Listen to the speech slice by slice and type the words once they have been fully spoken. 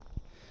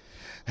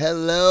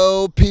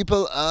Hello,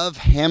 people of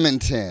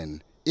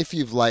Hammonton. If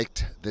you've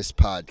liked this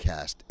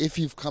podcast, if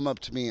you've come up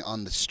to me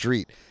on the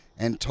street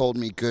and told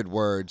me good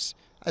words,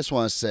 I just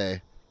want to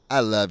say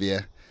I love you.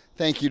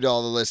 Thank you to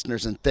all the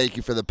listeners, and thank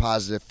you for the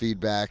positive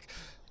feedback.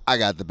 I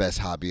got the best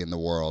hobby in the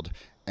world.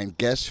 And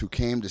guess who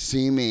came to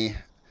see me?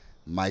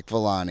 Mike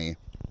Villani.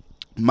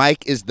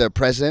 Mike is the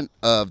president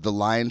of the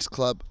Lions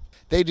Club.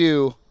 They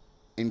do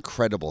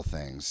incredible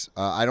things.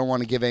 I don't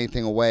want to give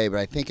anything away, but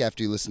I think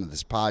after you listen to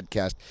this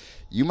podcast,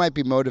 you might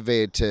be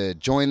motivated to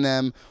join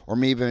them or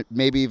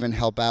maybe even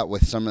help out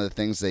with some of the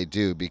things they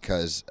do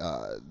because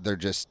they're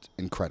just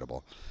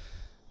incredible.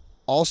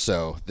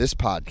 Also, this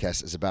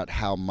podcast is about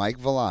how Mike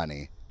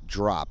Villani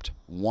dropped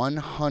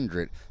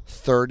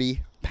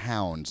 130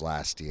 pounds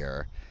last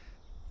year.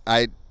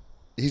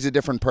 He's a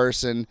different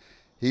person.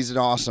 He's an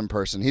awesome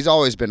person. He's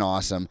always been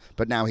awesome,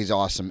 but now he's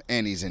awesome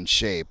and he's in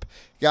shape.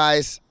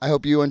 Guys, I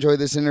hope you enjoy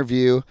this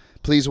interview.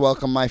 Please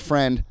welcome my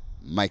friend,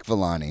 Mike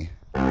Villani.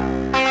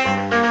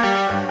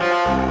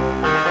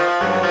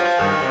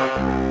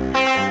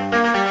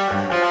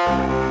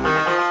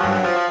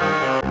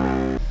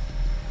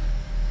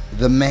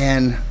 The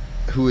man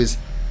who is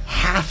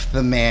half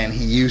the man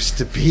he used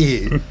to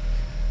be.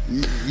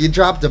 You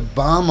dropped a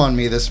bomb on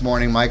me this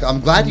morning, Mike.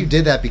 I'm glad you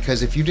did that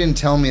because if you didn't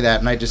tell me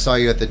that and I just saw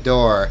you at the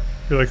door...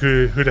 You're like,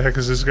 who the heck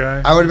is this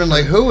guy? I would have been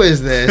like, who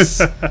is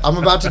this? I'm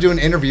about to do an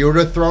interview. It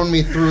would have thrown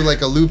me through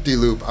like a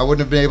loop-de-loop. I wouldn't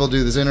have been able to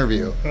do this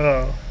interview.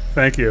 Oh,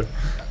 thank you.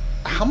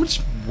 How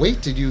much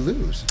weight did you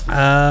lose?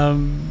 I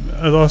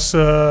lost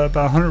about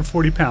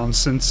 140 pounds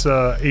since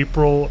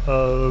April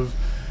of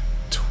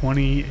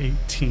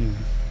 2018.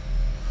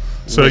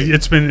 So Wait.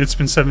 it's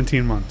been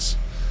 17 months,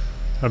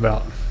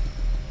 about.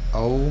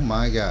 Oh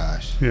my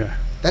gosh. Yeah.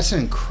 That's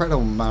an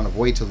incredible amount of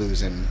weight to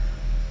lose in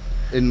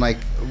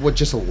like, what,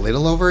 just a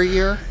little over a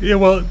year? Yeah,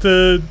 well,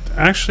 the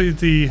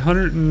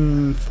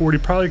 140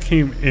 probably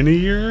came in a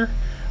year.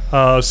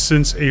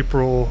 Since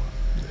April,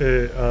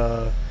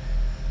 I've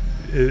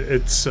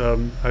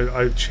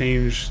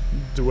changed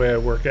the way I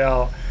work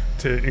out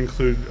to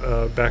include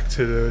back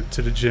to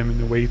the gym and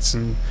the weights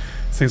and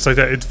things like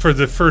that. For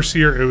the first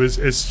year,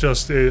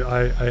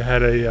 I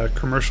had a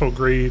commercial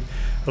grade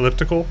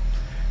elliptical,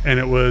 and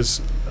it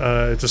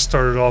just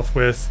started off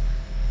with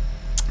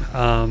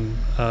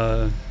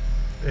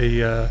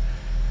a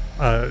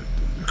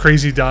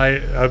crazy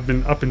diet. I've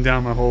been up and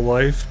down my whole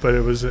life, but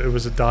it was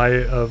a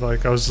diet of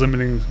like I was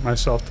limiting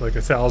myself to like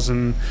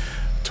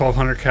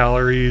 1,200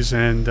 calories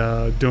and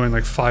doing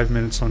like 5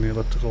 minutes on the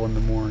elliptical in the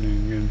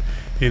morning,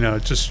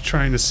 and just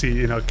trying to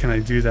see can I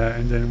do that.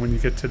 And then when you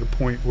get to the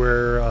point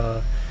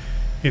where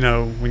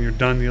when you're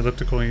done the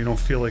elliptical and you don't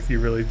feel like you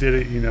really did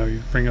it, you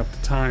bring up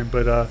the time.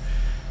 But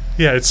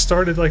it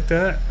started like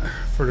that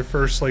for the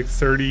first like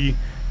 30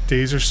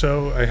 days or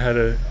so. I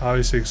had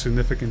obviously a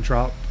significant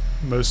drop,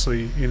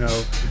 mostly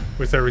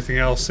with everything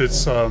else.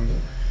 It's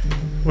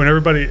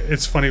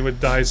it's funny with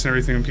diets and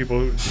everything, when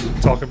people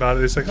talk about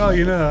it, it's like,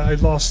 I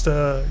lost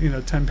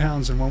 10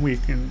 pounds in 1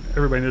 week, and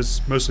everybody knows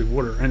it's mostly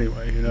water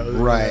anyway,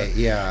 Right.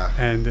 Yeah.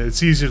 And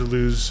it's easy to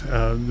lose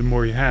the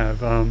more you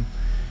have.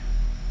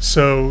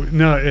 So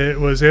no, it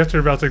was after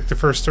about like the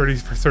first 30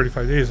 for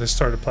 35 days I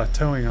started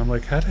plateauing. I'm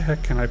like, how the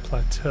heck can I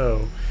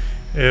plateau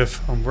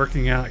if I'm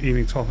working out,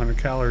 eating 1,200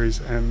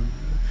 calories,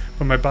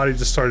 but my body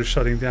just started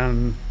shutting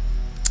down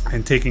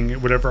and taking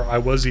whatever I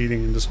was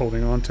eating and just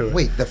holding on to it.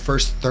 Wait, the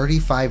first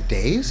 35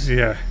 days?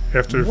 Yeah.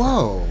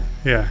 Whoa.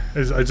 Yeah,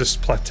 I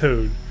just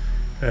plateaued.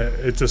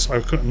 I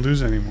couldn't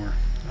lose anymore.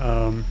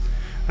 And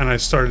I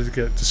started to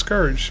get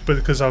discouraged, but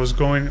because I was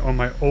going on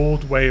my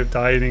old way of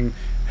dieting,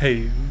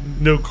 hey,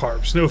 no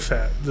carbs, no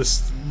fat,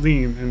 just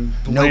lean and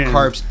bland. No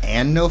carbs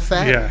and no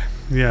fat?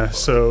 Yeah.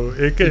 So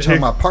you're talking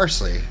about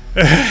parsley.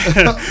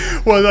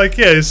 Well,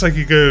 it's like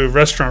you go to a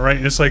restaurant, right?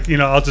 And it's like,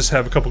 I'll just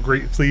have a couple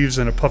grape leaves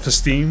and a puff of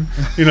steam,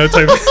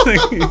 type of thing.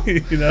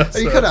 You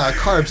cut out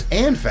carbs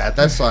and fat.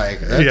 That's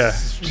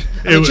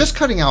just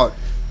cutting out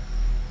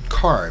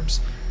carbs.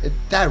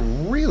 That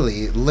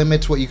really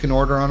limits what you can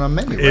order on a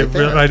menu.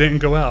 I didn't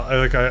go out.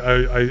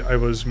 I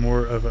was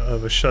more of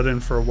a shut-in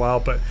for a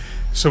while, but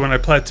so when I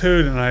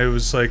plateaued and I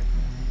was like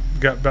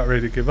got about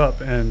ready to give up,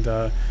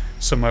 and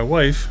so my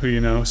wife,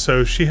 who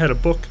so she had a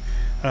book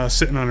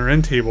sitting on her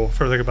end table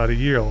for like about a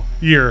year.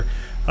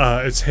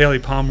 It's Haley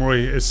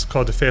Pomeroy. It's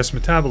called the Fast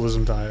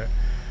Metabolism Diet.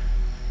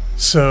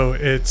 So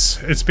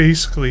it's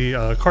basically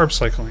carb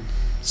cycling.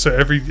 So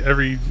every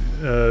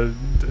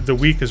the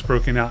week is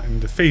broken out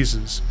into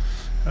phases.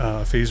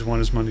 Phase 1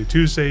 is Monday,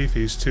 Tuesday.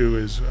 Phase 2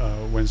 is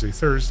Wednesday,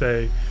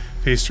 Thursday.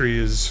 Phase 3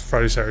 is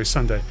Friday, Saturday,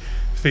 Sunday.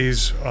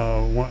 Phase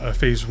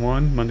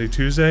 1, Monday,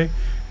 Tuesday,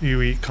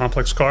 you eat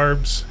complex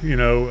carbs,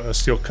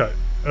 steel cut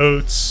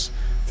oats,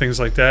 things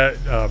like that,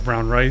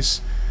 brown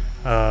rice.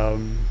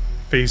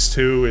 Phase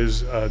 2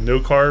 is no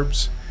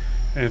carbs,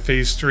 and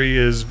phase 3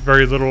 is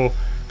very little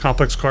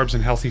complex carbs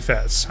and healthy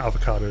fats,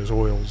 avocados,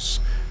 oils,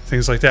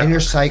 things like that. And you're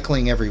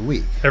cycling every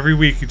week. Every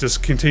week you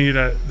just continue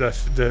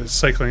that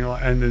cycling,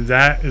 and then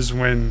that is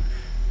when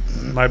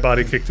my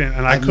body kicked in,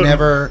 and I've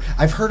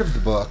heard of the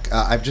book.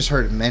 I've just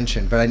heard it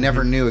mentioned, but I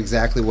never knew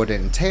exactly what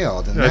it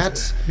entailed, and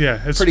it's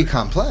pretty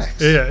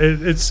complex. Yeah,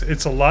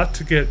 it's a lot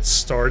to get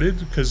started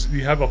because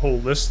you have a whole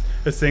list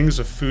of things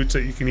of foods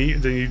that you can eat.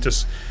 And then you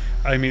just,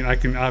 I mean, I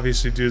can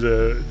obviously do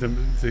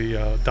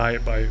the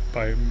diet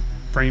by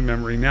brain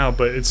memory now,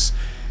 but it's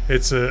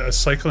a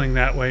cycling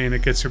that way, and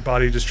it gets your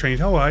body just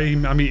trained. Oh,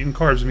 I'm eating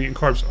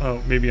carbs.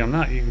 Oh, maybe I'm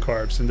not eating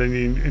carbs, and then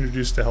you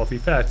introduce the healthy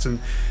fats, and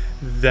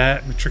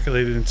that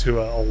matriculated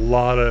into a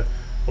lot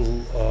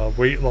of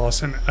weight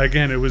loss. And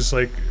again, it was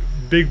like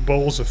big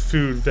bowls of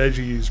food,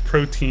 veggies,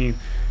 protein,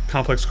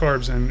 complex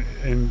carbs,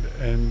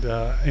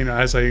 and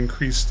as I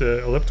increased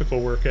the elliptical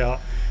workout,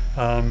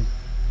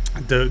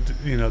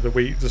 the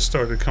weight just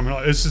started coming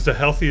on. This is the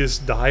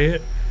healthiest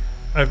diet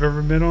I've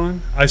ever been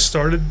on. I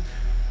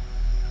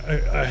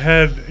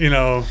had,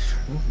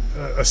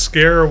 a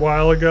scare a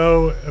while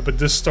ago, but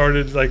this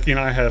started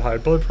I had high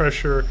blood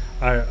pressure.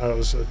 I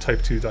was a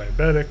type 2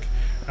 diabetic.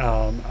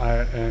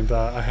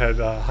 I had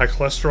high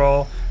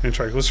cholesterol and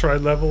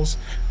triglyceride levels.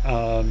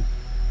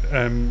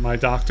 And my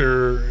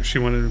doctor, she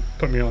wanted to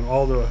put me on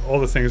all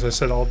the things. I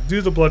said, I'll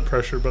do the blood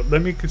pressure, but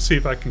let me see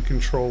if I can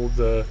control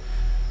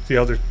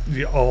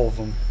all of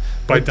them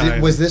by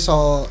diet. Was this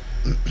all...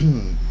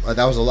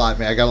 that was a lot,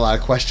 man. I got a lot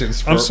of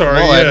questions. I'm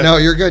sorry. No,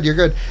 you're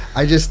good.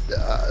 I just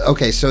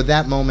okay. So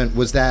that moment,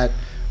 was that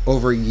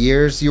over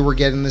years you were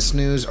getting this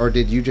news, or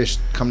did you just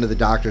come to the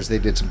doctors? They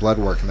did some blood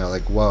work, and they're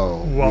like,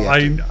 "Whoa." Well,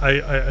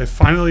 I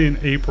finally in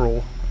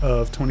April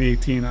of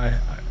 2018,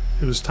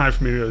 it was time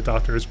for me to go to the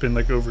doctor. It's been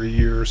over a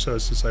year or so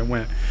since I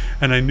went,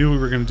 and I knew we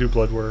were going to do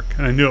blood work,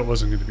 and I knew it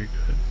wasn't going to be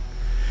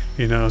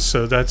good.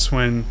 So that's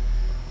when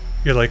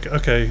you're like,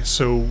 okay,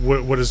 so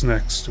what is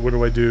next? What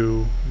do I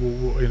do?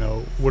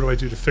 What do I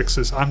do to fix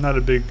this? I'm not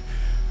a big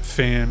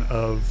fan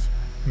of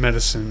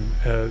medicine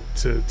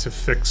to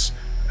fix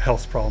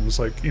health problems.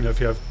 If you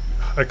have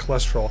high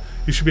cholesterol,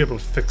 you should be able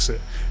to fix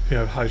it.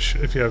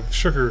 If you have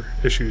sugar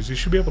issues, you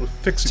should be able to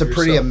fix it. It's a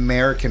pretty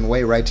American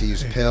way, right, to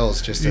use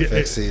pills just to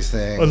fix these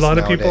things. A lot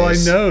of people I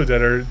know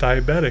that are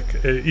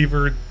diabetic,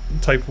 either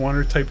type 1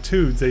 or type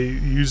 2, they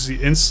use the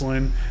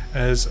insulin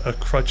as a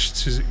crutch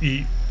to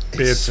eat bad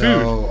food. It's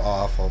so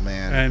awful,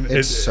 man. And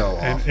it's so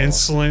awful. And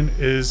insulin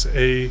is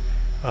a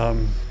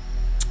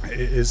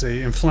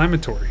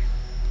inflammatory,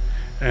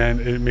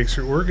 and it makes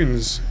your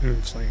organs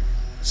inflame.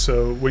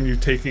 So when you're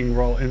taking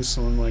raw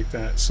insulin like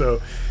that,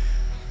 so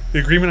the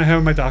agreement I have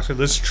with my doctor,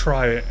 let's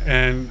try it.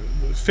 And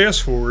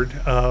fast forward,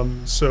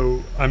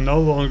 so I'm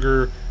no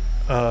longer.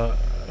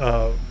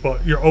 Well,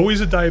 you're always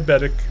a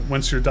diabetic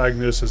once you're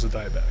diagnosed as a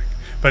diabetic,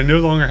 but I no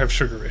longer have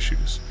sugar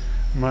issues.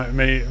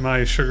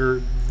 My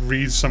sugar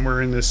reads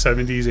somewhere in the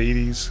 70s,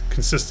 80s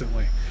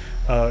consistently,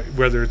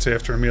 whether it's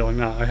after a meal or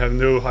not. I have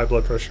no high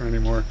blood pressure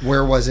anymore.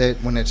 Where was it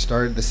when it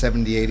started? The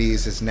 70s,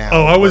 80s is now.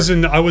 Oh, I was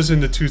in the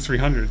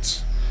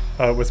 200-300s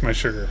with my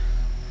sugar.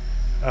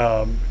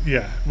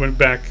 Went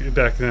back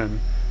then.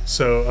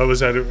 So I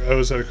was at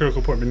a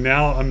critical point, but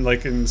now I'm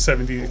in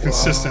 70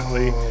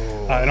 consistently.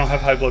 I don't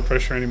have high blood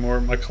pressure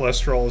anymore. My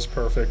cholesterol is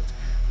perfect.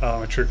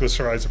 My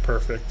triglycerides are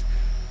perfect.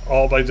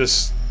 All by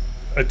just.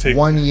 I take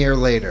 1 year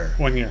later.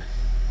 1 year.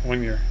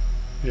 1 year.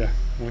 Yeah,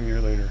 1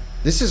 year later.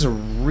 This is a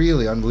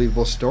really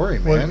unbelievable story,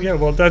 man.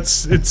 Well,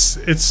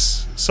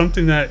 it's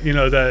something that,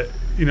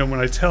 when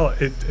I tell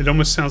it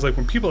almost sounds like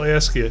when people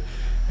ask you,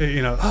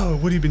 oh,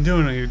 what have you been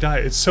doing on your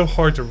diet? It's so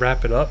hard to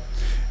wrap it up.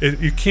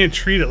 You can't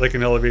treat it like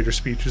an elevator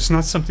speech. It's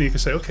not something you can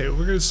say, okay,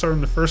 we're going to start on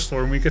the first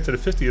floor. When we get to the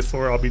 50th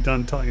floor, I'll be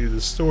done telling you the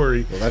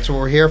story. Well, that's what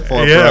we're here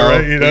for, yeah, bro.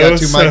 Right, we got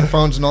two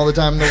microphones and all the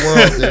time in the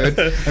world,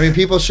 dude. I mean,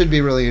 people should be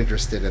really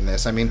interested in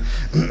this. I mean,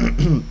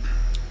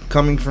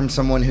 coming from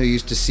someone who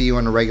used to see you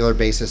on a regular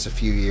basis a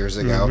few years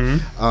ago,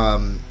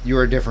 you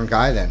were a different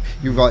guy then.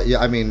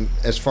 I mean,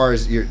 as far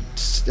as you're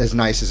as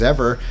nice as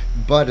ever,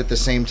 but at the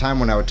same time,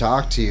 when I would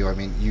talk to you, I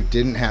mean, you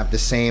didn't have the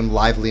same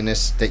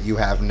liveliness that you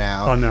have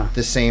now. Oh, no.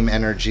 The same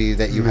energy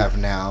that you have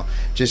now.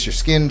 Just your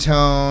skin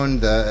tone,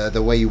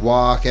 the way you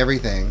walk,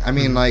 everything. I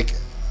mean,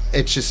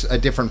 it's just a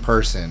different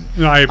person.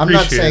 No, I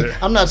appreciate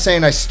it. I'm not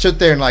saying I stood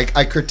there and I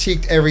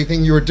critiqued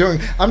everything you were doing.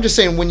 I'm just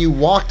saying when you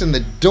walked in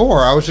the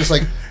door, I was just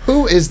like,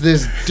 who is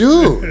this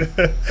dude?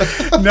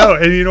 No,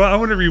 and I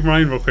want to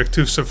rewind real quick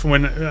too. So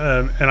when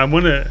and I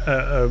want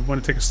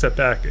to take a step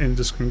back and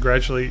just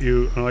congratulate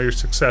you on all your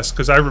success,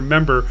 because I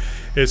remember,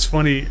 it's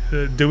funny,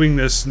 doing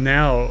this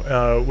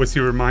now with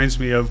you reminds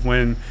me of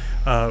when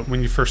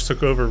you first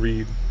took over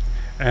Reed.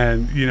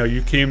 And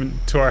you came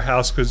to our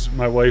house because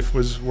my wife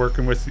was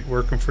working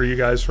for you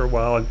guys for a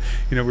while, and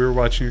we were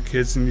watching your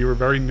kids, and you were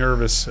very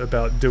nervous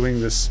about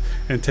doing this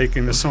and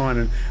taking this on.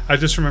 And I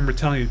just remember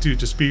telling you, dude,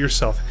 just be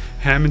yourself.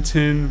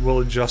 Hammonton will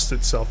adjust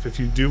itself if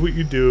you do what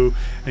you do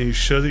and you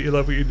show that you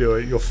love what you do.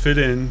 You'll fit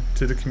in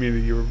to the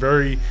community. You were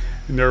very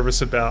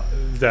nervous about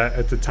that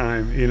at the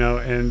time,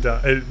 and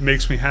it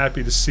makes me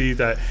happy to see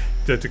that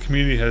the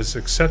community has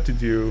accepted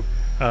you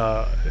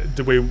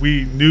the way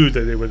we knew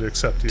that they would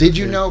accept you. Did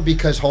you know?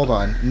 Because hold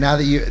on, now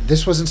that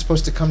this wasn't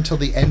supposed to come till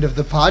the end of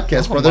the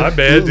podcast, brother. My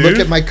bad, Look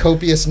dude. at my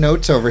copious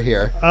notes over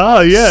here.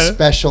 Oh yeah.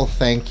 Special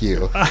thank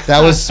you.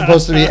 That was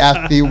supposed to be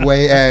at the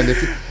way end.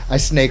 I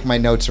snake my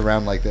notes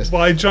around like this.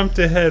 Well, I jumped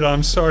ahead.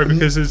 I'm sorry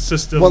because it's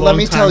just a well, long let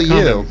me time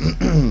tell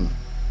coming. you.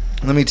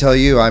 Let me tell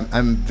you,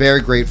 I'm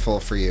very grateful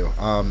for you.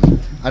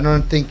 I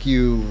don't think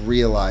you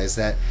realize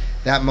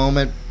that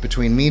moment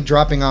between me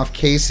dropping off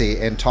Casey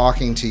and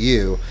talking to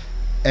you,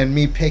 and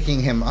me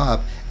picking him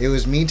up. It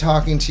was me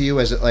talking to you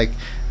as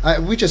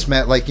we just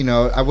met,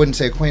 I wouldn't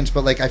say acquaintance,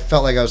 but I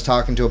felt like I was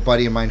talking to a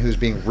buddy of mine who's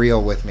being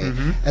real with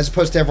me, as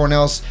opposed to everyone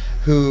else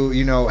who,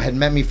 had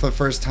met me for the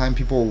first time.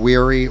 People were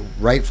weary,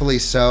 rightfully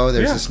so.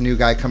 There's this new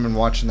guy coming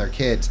watching their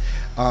kids.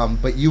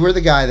 But you were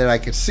the guy that I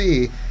could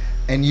see,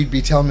 and you'd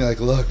be telling me,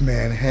 look,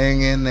 man,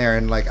 hang in there.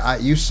 And,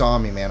 you saw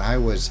me, man.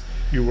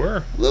 You were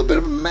a little bit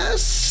of a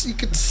mess, you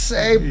could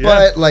say,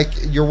 but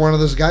you're one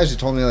of those guys who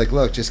told me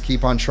look, just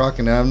keep on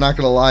trucking. And I'm not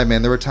gonna lie,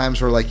 man, there were times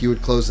where you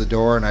would close the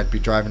door and I'd be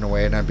driving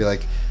away and I'd be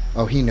like,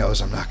 oh, he knows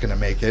I'm not gonna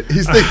make it.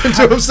 He's thinking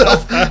to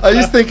himself,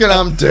 he's thinking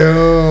I'm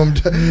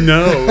doomed.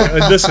 No,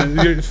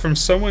 listen, from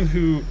someone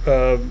who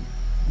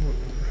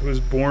was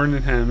born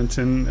in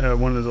Hammonton,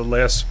 one of the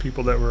last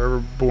people that were ever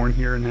born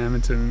here in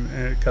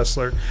Hammonton,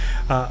 Kessler.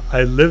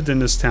 I lived in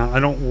this town. I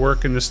don't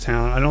work in this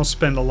town. I don't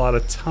spend a lot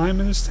of time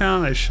in this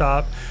town. I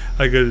shop.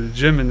 I go to the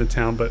gym in the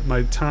town, but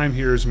my time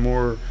here is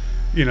more,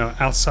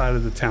 outside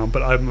of the town.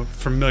 But I'm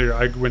familiar.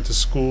 I went to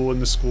school in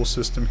the school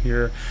system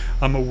here.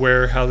 I'm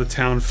aware how the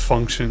town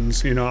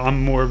functions.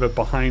 I'm more of a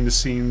behind the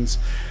scenes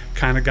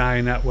kind of guy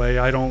in that way.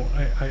 I know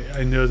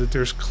that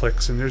there's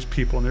cliques and there's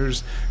people and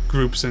there's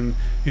groups and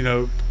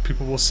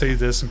people will say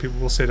this and people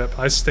will say that.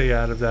 I stay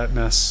out of that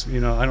mess.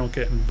 I don't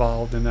get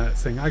involved in that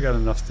thing. I got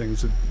enough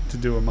things to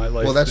do in my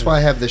life. Well, that's why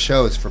I have the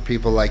shows for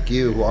people like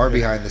you who are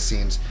behind the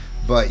scenes,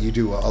 but you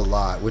do a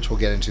lot, which we'll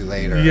get into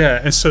later. Yeah,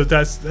 and so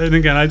and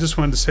again, I just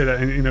wanted to say that,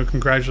 and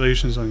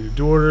congratulations on your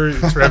daughter.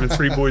 It's for having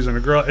 3 boys and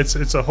a girl.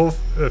 It's a whole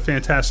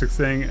fantastic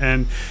thing,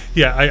 and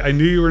yeah, I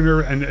knew you were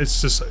nervous, and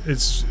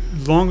it's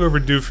long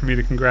overdue for me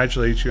to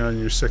congratulate you on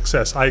your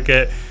success. I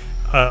get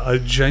a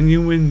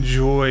genuine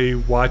joy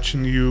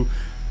watching you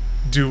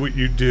do what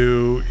you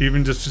do,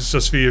 even just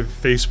via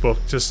Facebook,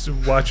 just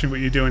watching what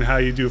you do and how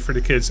you do for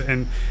the kids,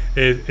 and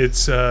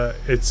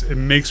it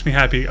makes me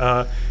happy.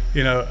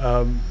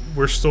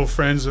 We're still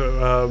friends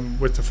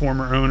with the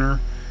former owner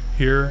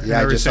here.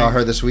 Yeah, I just saw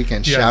her this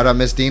weekend. Yeah. Shout out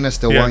Miss Dina.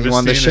 Still want you Miss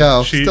on the Dina.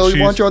 show. She's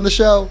want you on the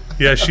show.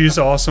 Yeah, she's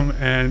awesome,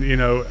 and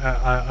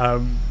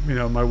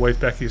my wife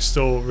Becky is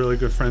still really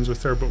good friends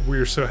with her. But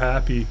we're so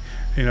happy,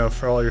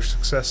 for all your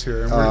success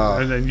here,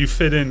 and then you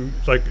fit in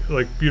like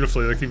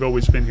beautifully, like you've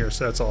always been here.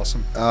 So that's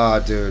awesome. Oh,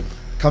 dude.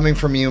 Coming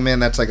from you, man,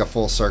 that's like a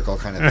full circle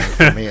kind of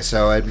thing for me.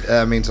 So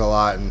that means a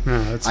lot, and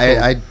that's cool.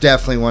 I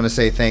definitely want to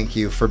say thank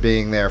you for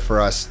being there for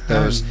us.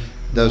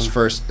 Those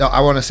first, I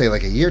want to say a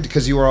year,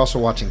 because you were also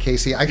watching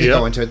Casey. I could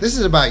go into it. This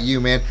is about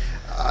you, man.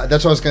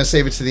 That's why I was going to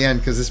save it to the end,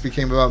 because this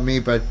became about me.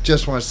 But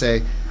just want to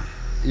say,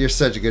 you're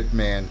such a good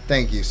man.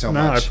 Thank you so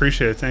much. No, I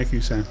appreciate it. Thank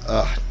you, Sam.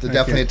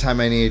 Definitely a time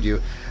I needed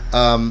you.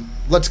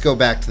 Let's go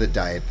back to the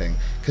diet thing,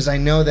 because I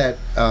know that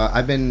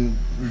I've been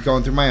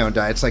going through my own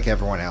diets like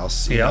everyone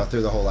else, you know,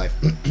 through the whole life.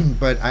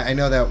 But I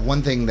know that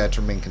one thing that's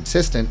remained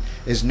consistent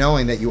is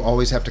knowing that you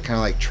always have to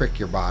kind of trick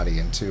your body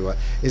into.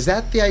 Is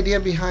that the idea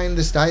behind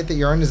this diet that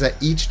you're on? Is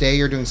that each day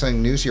you're doing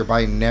something new, so your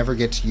body never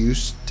gets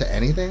used to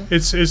anything?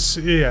 It's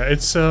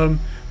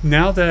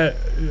now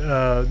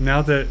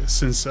that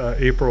since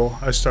April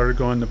I started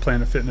going to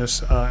Planet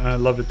Fitness, and I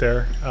love it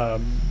there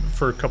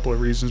for a couple of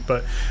reasons,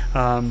 but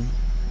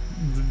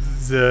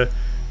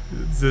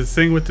the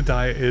thing with the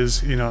diet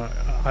is,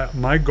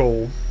 my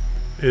goal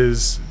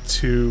is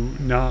to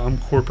now I'm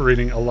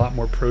incorporating a lot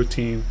more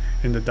protein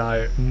in the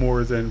diet,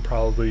 more than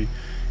probably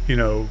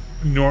a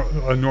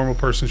normal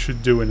person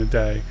should do in a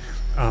day,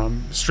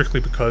 strictly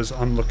because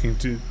I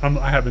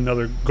have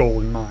another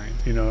goal in mind.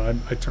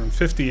 I turned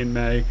 50 in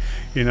May,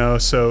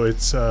 so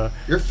it's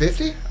You're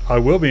 50? I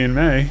will be in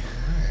May.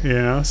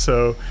 Right.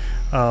 So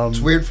it's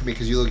weird for me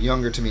because you look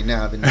younger to me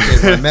now than you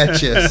did when I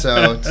met you,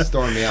 so it's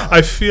throwing me off.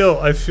 I feel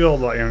a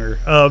lot younger.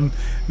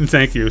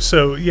 Thank you.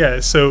 So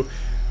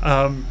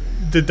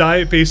the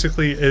diet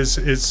basically it's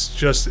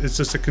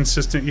just a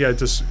consistent,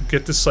 just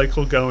get the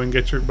cycle going,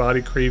 get your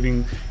body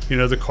craving,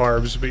 the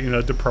carbs,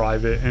 but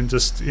deprive it, and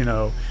just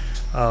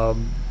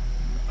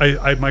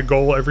my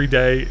goal every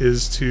day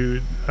is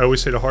I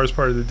always say the hardest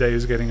part of the day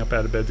is getting up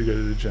out of bed to go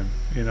to the gym.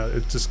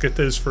 Just get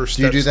those first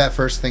steps. Do you do that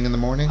first thing in the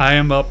morning? I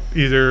am up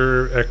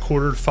either at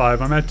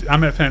 4:45.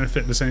 I'm at Planet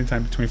Fitness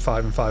anytime between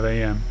 5 and 5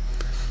 a.m.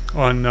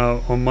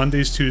 On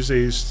Mondays,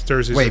 Tuesdays,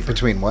 Thursdays. Wait,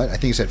 between what? I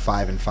think you said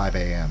 5 and 5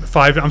 a.m.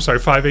 5 a.m. and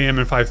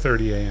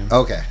 5:30 a.m.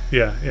 Okay.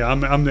 Yeah.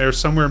 I'm there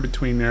somewhere in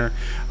between there.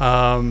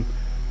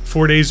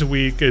 4 days a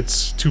week,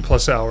 it's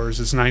 2+ hours.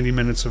 It's 90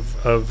 minutes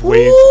of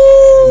weight.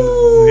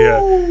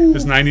 Yeah,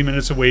 it's 90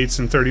 minutes of weights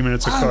and 30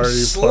 minutes of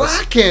cardio.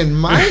 Slacking,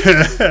 Mike.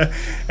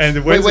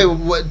 And wait,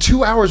 what?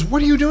 2 hours?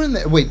 What are you doing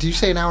there? Wait, did you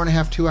say an hour and a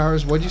half, 2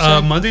 hours? What did you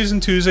say? Mondays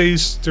and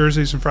Tuesdays,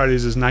 Thursdays and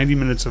Fridays is 90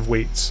 minutes of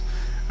weights.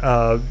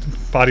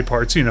 Body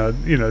parts,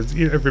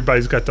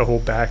 everybody's got the whole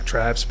back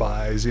traps,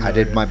 buys. I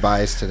did my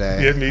buys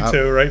today. Yeah, me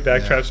too, right?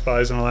 Back traps,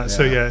 buys, and all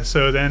that.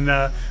 So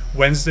then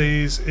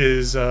Wednesdays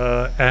is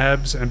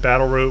abs and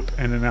battle rope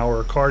and an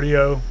hour of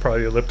cardio,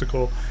 probably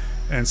elliptical.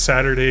 And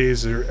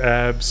Saturdays are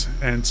abs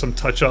and some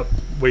touch-up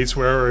weights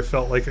wherever I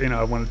felt like,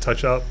 I want to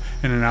touch up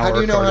in an hour. How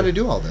do you know cardio. how to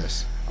do all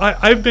this?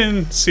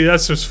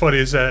 That's what's funny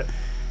is that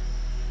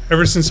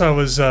ever since I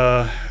was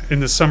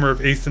in the summer of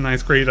 8th and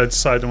 9th grade, I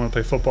decided I want to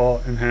play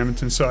football in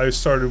Hammonton. So I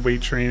started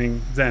weight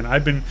training then.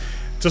 I've been,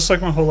 just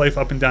like my whole life,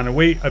 up and down in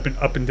weight. I've been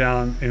up and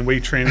down in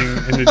weight training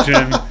in the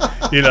gym.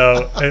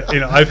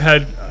 I've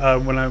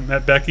had, when I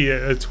met Becky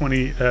at when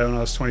I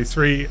was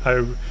 23,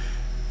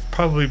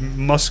 probably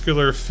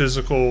muscular,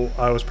 physical.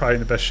 I was probably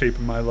in the best shape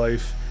of my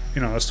life.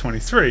 I was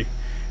 23.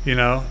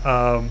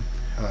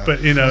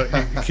 But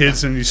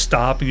kids, and you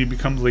stop and you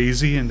become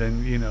lazy, and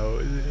then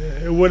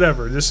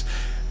whatever. This,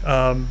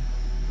 I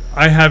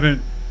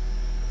haven't.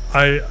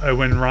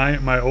 When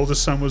Ryan, my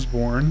oldest son, was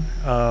born,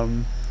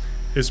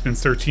 it's been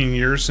 13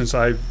 years since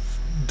I've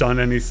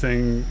done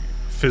anything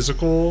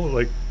physical,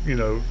 like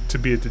to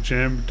be at the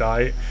gym,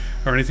 diet,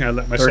 or anything. I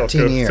let myself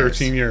go.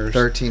 13 years.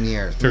 13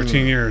 years.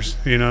 13 years.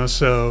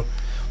 So.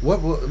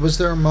 What was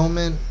there a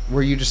moment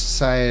where you just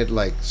decided,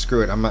 like,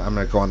 screw it, I'm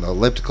gonna go on the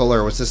elliptical,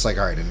 or was this like,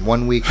 all right, in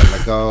 1 week I'm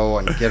gonna go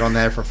and get on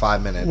there for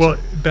 5 minutes? Well,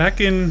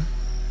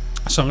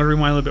 so I'm gonna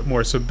rewind a little bit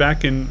more. So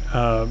back in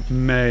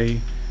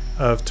May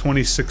of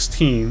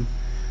 2016,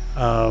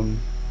 I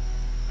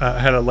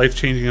had a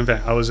life-changing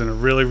event. I was in a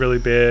really, really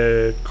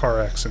bad car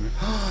accident.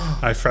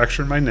 I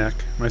fractured my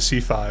neck, my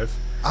C5.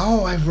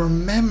 Oh, I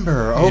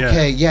remember.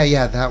 Okay,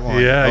 yeah, that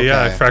one. Yeah, okay.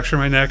 I fractured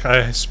my neck.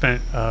 I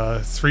spent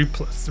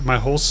the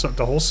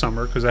whole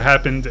summer, because it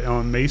happened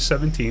on May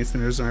 17th,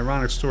 and there's an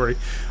ironic story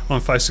on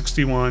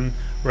 561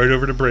 right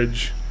over the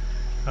bridge,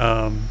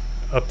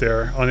 up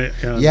there on it.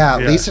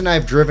 Lisa and I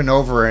have driven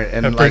over it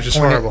and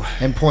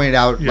pointed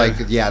out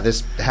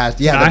this has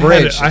the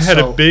bridge. I had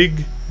a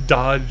big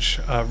Dodge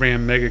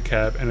Ram Mega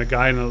Cab, and a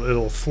guy in a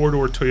little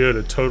 4-door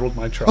Toyota totaled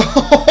my truck.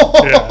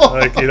 You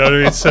know what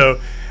I mean? So.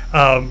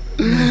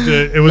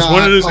 It was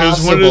one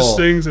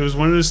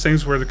of those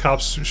things where the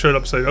cops showed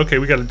up and said, okay,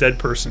 we got a dead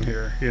person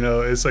here.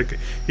 It's like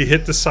he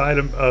hit the side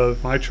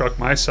of my truck,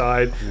 my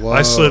side. Whoa.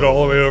 I slid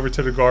all the way over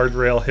to the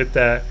guardrail, hit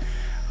that.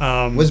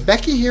 Was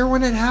Becky here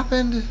when it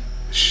happened?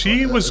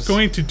 She was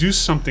going to do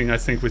something, I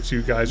think, with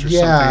you guys or something.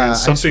 Yeah, I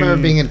just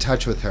remember being in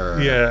touch with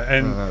her. Yeah,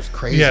 and it was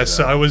crazy. Yeah,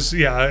 so I was.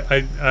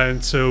 Yeah,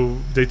 and so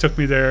they took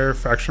me there,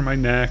 fractured my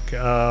neck.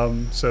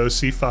 So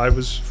C5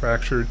 was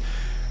fractured.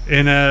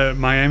 In a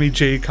Miami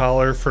Jade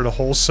collar for the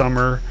whole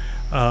summer.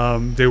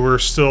 They were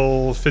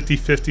still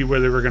 50-50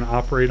 whether they were going to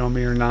operate on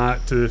me or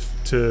not to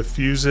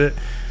fuse it.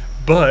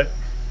 But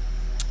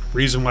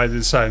reason why they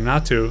decided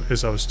not to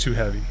is I was too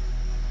heavy.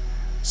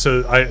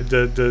 So at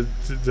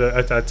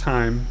that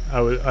time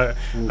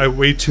I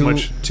weighed too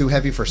much. Too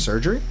heavy for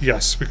surgery?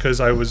 Yes, because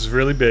I was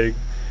really big.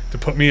 To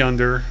put me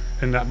under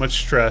and that much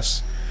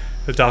stress,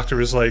 the doctor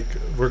was like,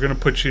 we're going to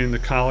put you in the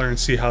collar and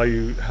see how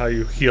you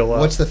heal up.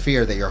 What's the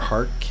fear? That your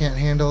heart can't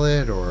handle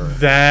it? Or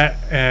that,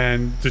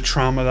 and the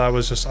trauma that I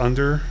was just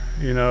under,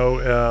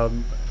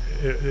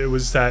 it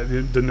was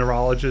that the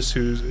neurologist,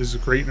 who is a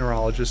great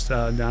neurologist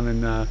down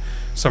in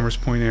Summers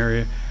Point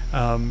area,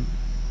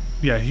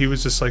 he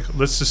was just like,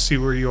 let's just see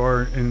where you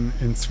are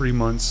in 3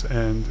 months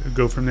and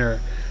go from there.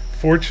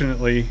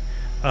 Fortunately,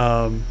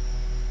 after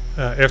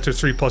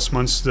 3+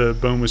 months, the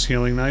bone was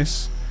healing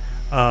nice.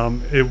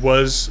 It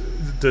was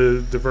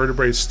the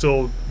vertebrae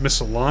still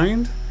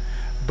misaligned,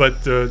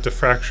 but the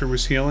fracture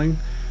was healing.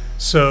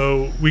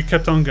 So we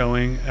kept on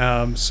going.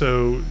 I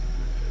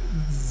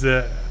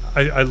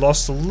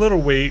lost a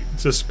little weight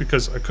just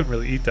because I couldn't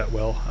really eat that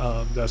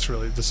well. That's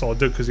all it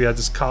did, because he had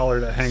this collar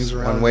that hangs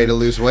around. One way to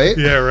lose weight.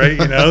 Yeah,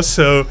 right.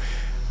 So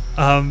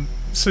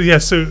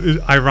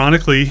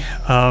ironically,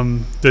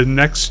 the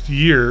next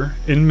year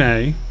in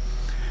May,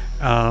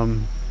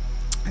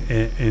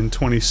 in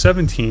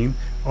 2017.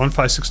 On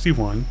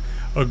 561,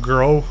 a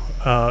girl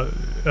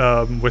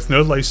with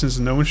no license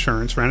and no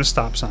insurance ran a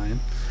stop sign,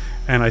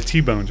 and I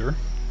T-boned her.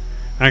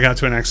 And I got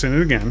into an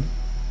accident again.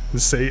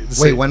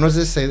 Wait, when was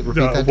this?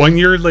 Repeat that. 1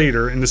 year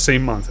later, in the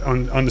same month,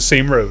 on the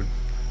same road,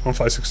 on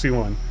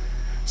 561.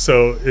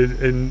 So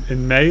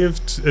in May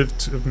of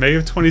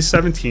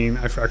 2017,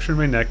 I fractured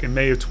my neck. In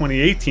May of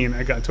 2018,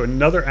 I got into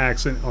another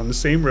accident on the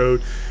same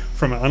road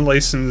from an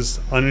unlicensed,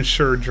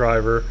 uninsured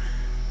driver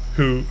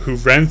who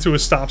ran through a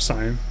stop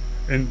sign.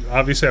 And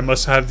obviously I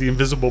must have the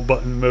invisible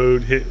button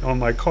mode hit on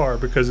my car,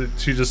 because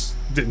she just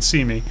didn't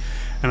see me.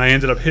 And I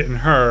ended up hitting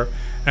her,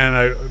 and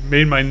I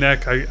made my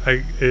neck, I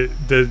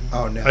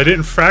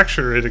didn't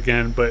fracture it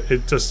again, but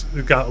it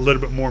got a little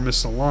bit more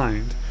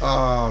misaligned.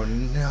 Oh,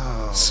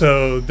 no.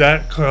 So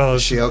that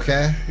caused... Is she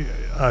okay?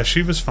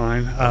 She was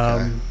fine.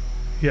 Okay.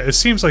 Yeah, it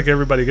seems like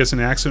everybody gets an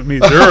accident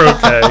with me. They're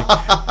okay.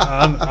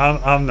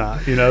 I'm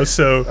not,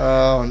 So,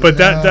 but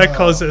that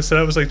caused it. So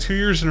that was like 2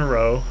 years in a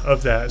row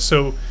of that.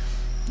 So,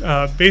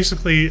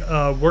 basically,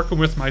 working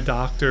with my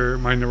doctor,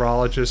 my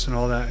neurologist, and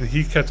all that, and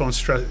he kept on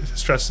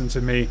stressing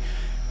to me,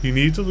 you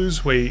need to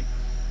lose weight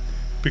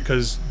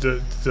because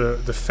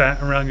the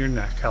fat around your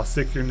neck, how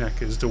thick your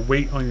neck is, the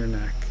weight on your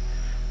neck,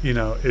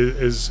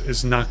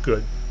 is not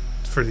good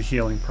for the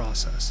healing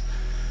process.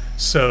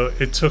 So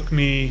it took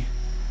me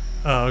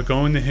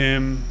going to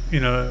him,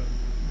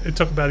 it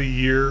took about a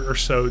year or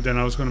so. Then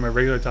I was going to my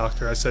regular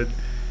doctor. I said,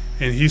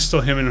 and he's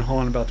still hemming and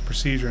hawing about the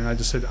procedure, and I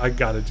just said, I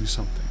got to do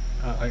something.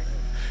 I'm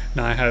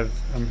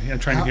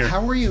trying to hear.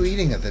 How were you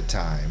eating at the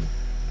time?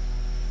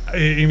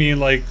 You mean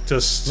like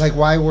just like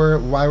why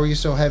were you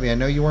so heavy? I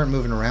know you weren't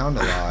moving around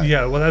a lot.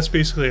 Yeah, well, that's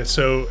basically it.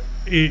 So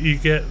you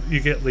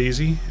get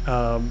lazy,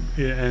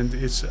 and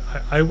it's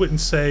I wouldn't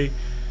say.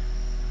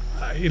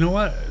 You know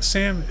what,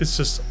 Sam?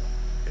 It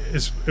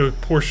was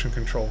portion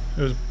control.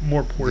 It was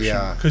more portion.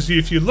 Yeah. Because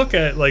if you look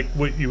at like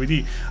what you would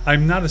eat,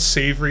 I'm not a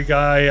savory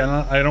guy.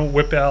 I don't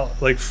whip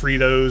out like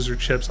Fritos or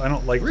chips. I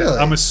don't like Really?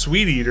 that. I'm a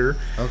sweet eater.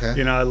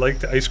 Okay. I like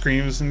the ice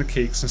creams and the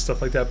cakes and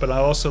stuff like that. But I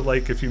also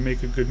like, if you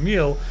make a good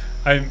meal,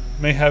 I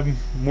may have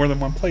more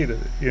than one plate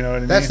of it. You know what I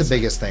mean? That's the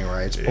biggest thing,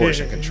 right? It's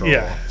portion control.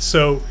 Yeah.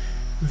 So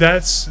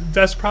that's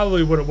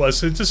probably what it was.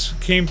 So it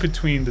just came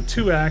between the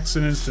two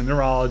accidents, the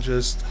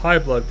neurologist, high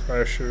blood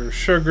pressure,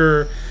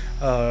 sugar,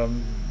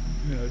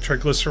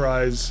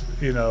 triglycerides.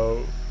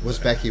 Was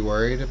Becky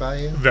worried about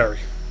you? Very.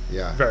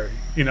 Yeah. Very.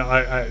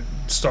 I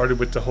started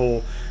with the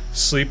whole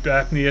sleep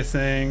apnea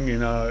thing.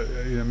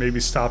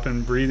 Maybe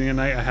stopping breathing at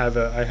night. I have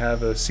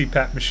a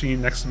CPAP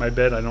machine next to my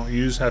bed. I don't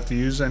have to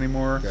use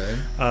anymore. Okay.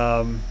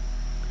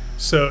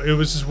 So it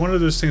was just one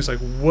of those things. Like,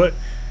 what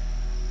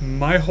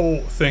my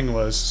whole thing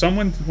was,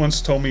 someone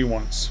once told me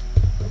once.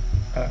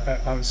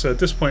 So at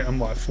this point, I'm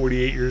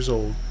 48 years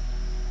old,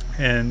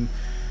 and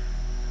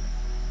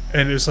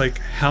it's like,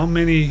 how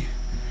many?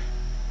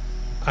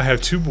 I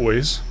have two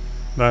boys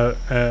that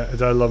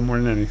I love more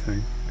than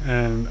anything,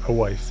 and a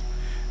wife.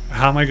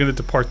 How am I going to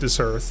depart this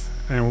earth?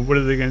 And what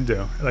are they going to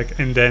do? Like,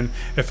 and then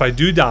if I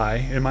do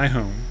die in my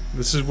home,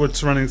 this is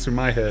what's running through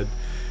my head.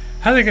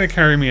 How are they going to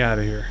carry me out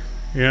of here?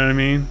 You know what I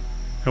mean?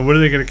 And what are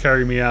they going to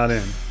carry me out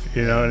in?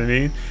 You know what I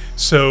mean?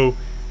 So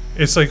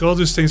it's like all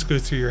those things go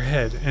through your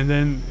head, and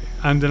then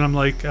I'm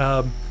like,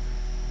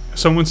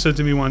 someone said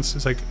to me once,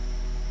 it's like,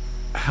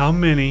 how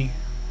many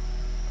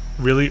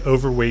really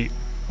overweight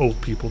old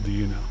people do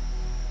you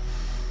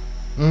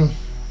know?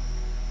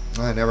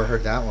 I never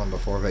heard that one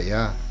before, but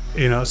yeah.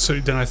 So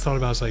then I thought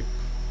about it, I was like,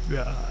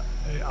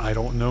 I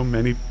don't know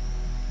many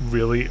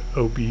really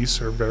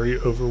obese or very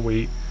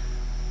overweight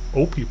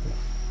old people,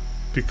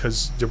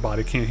 because your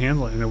body can't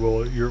handle it, and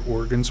your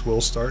organs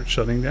will start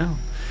shutting down,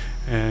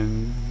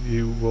 and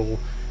you will,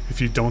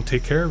 if you don't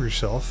take care of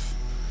yourself,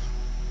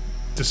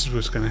 this is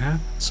what's going to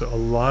happen. So a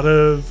lot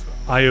of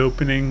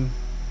eye-opening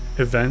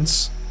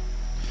events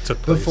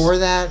took place. Before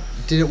that,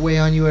 did it weigh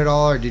on you at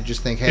all, or did you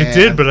just think, hey? It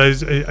did, but I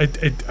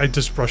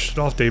just brushed it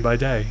off day by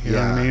day. You know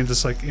what I mean?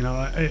 Just like,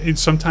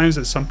 sometimes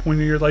at some point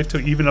in your life,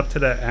 even up to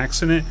that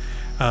accident,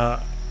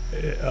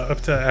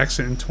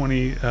 in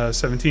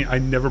 2017, I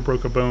never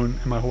broke a bone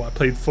in my whole. I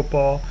played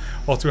football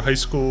all through high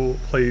school.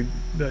 Played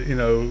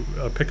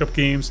pickup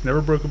games.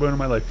 Never broke a bone in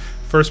my life.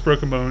 First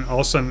broken bone.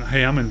 All of a sudden,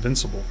 hey, I'm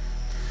invincible.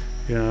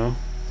 Yeah.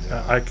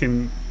 I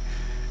can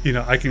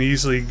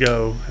easily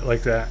go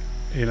like that.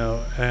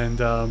 And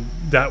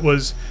that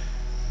was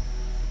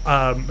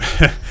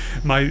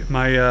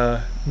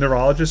my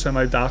neurologist and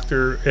my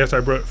doctor, after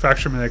I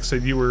fractured my neck,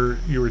 said you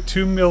were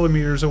 2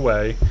 millimeters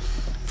away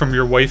from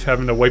your wife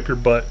having to wipe your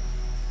butt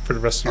for the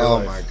rest of your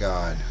life. Oh my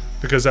God!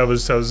 Because I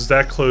was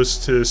that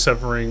close to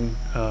severing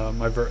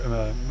my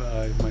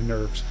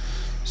nerves.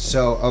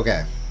 So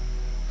okay,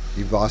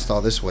 you've lost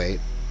all this weight.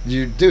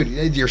 Dude,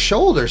 your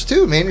shoulders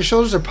too, man. Your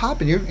shoulders are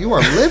popping. You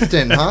are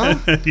lifting, huh?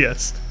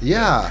 Yes.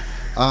 Yeah.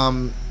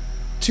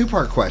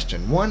 Two-part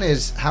question. One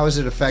is, how has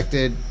it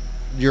affected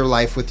your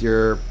life with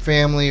your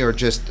family, or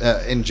just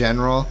in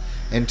general?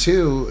 And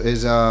two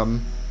is,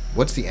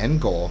 what's the end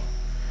goal?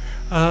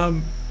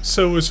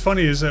 So what's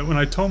funny is that when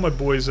I told my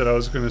boys that I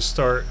was going to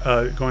start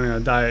going on a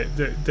diet,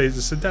 they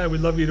just said, "Dad, we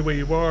love you the way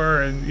you are,"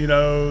 and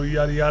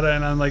yada yada.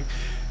 And I'm like,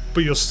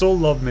 "But you'll still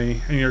love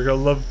me, and you're gonna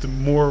love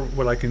more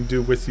what I can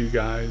do with you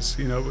guys."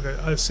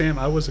 Sam,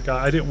 I was a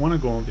guy. I didn't want to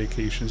go on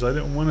vacations. I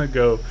didn't want to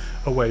go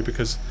away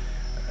because.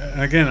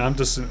 And again, I'm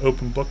just an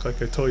open book,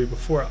 like I told you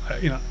before.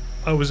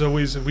 I was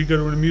always, if we go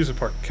to an amusement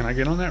park, can I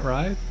get on that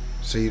ride?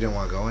 So you didn't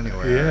want to go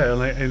anywhere? Yeah,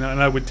 and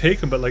I would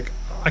take them, but like,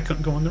 I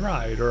couldn't go on the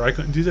ride, or I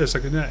couldn't do this, I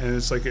couldn't do that, and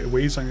it's like, it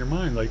weighs on your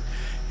mind, like,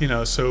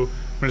 so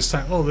when it's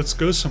time, let's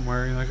go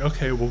somewhere, you're like,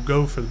 okay, we'll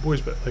go for the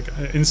boys, but like,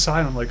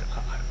 inside, I'm like,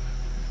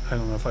 I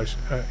don't know if I should,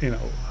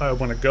 I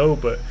want to go,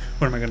 but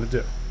what am I going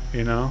to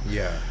do,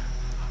 Yeah.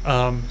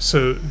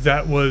 So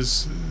that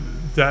was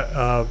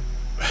that.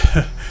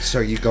 So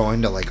are you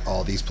going to like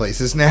all these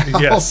places now?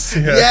 Yes.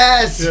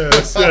 Yes.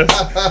 Yes. So,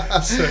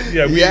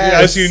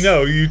 as you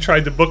know, you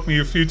tried to book me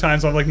a few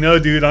times. I'm like, no,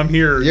 dude, I'm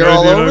here. You're no,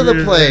 all dude, over I'm the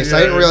here. place. Yeah.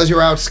 I didn't realize you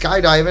were out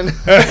skydiving.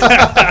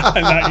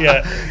 Not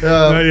yet.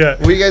 Not yet.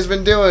 What you guys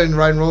been doing?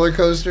 Riding roller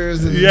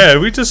coasters? And Yeah,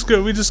 we just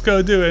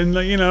go do it,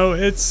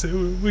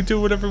 and we do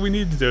whatever we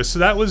need to do. So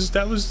that was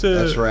the.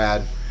 That's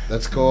rad.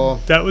 That's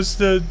cool. That was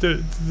the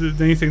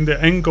anything.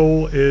 The end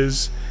goal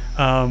is,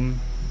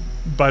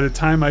 by the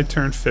time I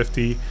turn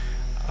 50,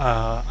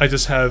 I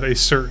just have a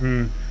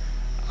certain.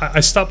 I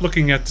stopped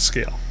looking at the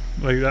scale.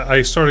 Like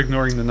I start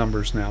ignoring the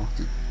numbers now.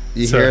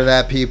 You hear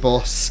that,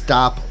 people?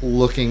 Stop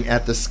looking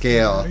at the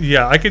scale.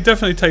 Yeah, I could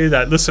definitely tell you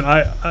that. Listen,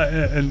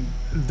 and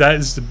that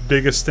is the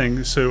biggest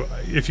thing. So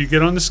if you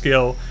get on the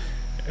scale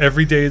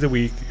every day of the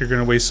week, you're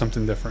going to weigh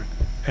something different,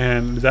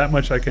 and that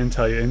much I can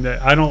tell you. And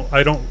that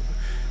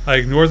I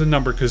ignore the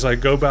number because I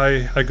go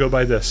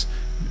by this.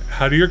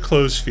 How do your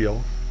clothes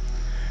feel?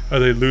 Are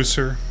they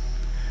looser?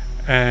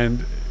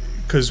 And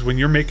because when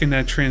you're making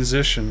that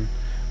transition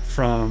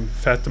from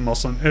fat to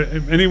muscle,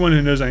 and anyone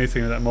who knows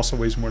anything of that, muscle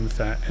weighs more than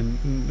fat,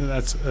 and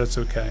that's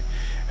okay.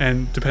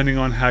 And depending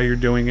on how you're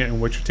doing it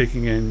and what you're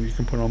taking in, you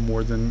can put on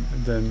more than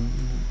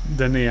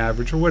the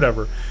average or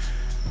whatever.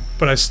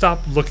 But I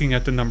stopped looking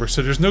at the number,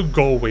 so there's no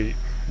goal weight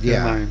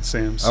in mine,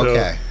 Sam. So,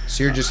 okay,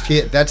 so you're just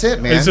that's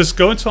it, man. It's just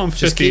go until I'm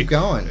 50. Just keep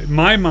going.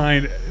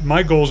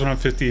 My goals when I'm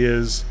 50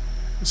 is.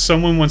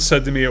 Someone once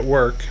said to me at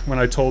work when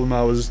I told them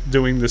I was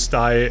doing this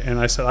diet, and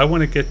I said I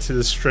want to get to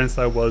the strength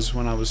I was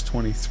when I was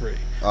 23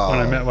 when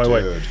I met my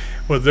wife.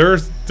 Well,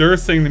 their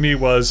thing to me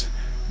was,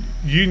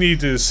 you need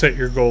to set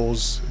your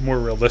goals more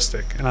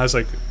realistic, and I was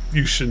like,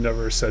 you should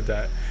never have said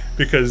that,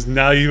 because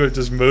now you have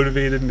just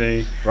motivated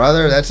me,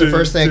 brother. That's the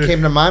first thing that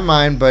came to my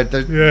mind. But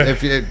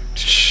if you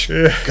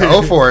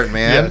go for it,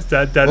 man.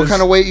 Yeah, what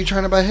kind of weight are you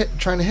trying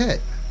to hit?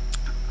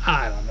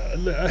 I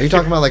don't know. Are you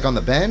talking about like on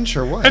the bench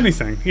or what?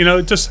 Anything,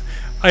 just.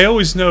 I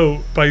always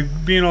know by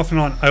being off and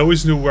on. I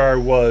always knew where I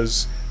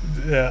was.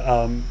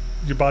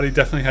 Your body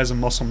definitely has a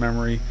muscle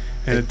memory,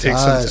 and it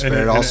takes does, some. But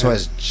it also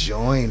has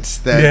joints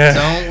that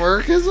don't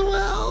work as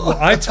well. Well,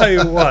 I tell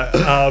you what.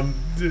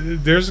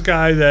 There's a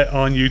guy that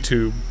on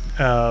YouTube.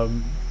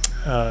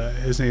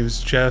 His name is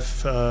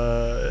Jeff.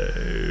 God,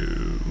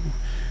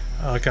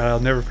 I'll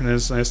never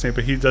pronounce his last name,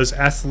 but he does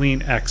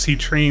Athlean X. He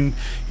trained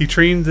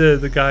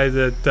the guy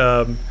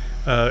that.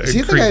 Is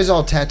he the guy who's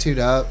all tattooed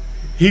up?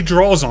 He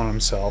draws on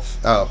himself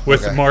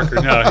with a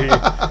marker. No,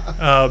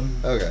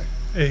 okay.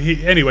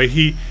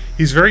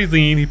 He's very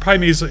lean. He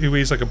probably weighs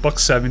like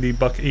 $170,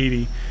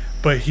 $180,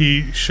 but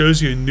he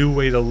shows you a new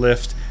way to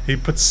lift. He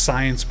puts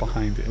science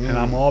behind it, and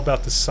I'm all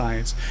about the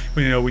science.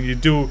 When you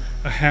do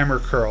a hammer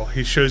curl,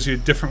 he shows you a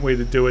different way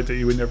to do it that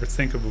you would never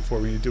think of before.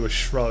 When you do a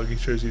shrug, he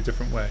shows you a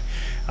different way.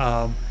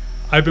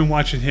 I've been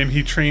watching him.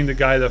 He trained the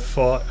guy that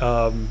fought.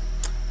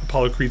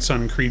 Apollo Creed's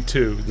son in Creed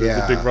 2,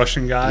 the big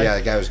Russian guy. Yeah,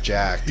 the guy was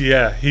jacked.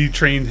 Yeah, he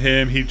trained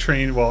him. He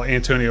trained,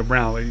 Antonio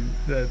Brown.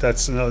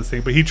 That's another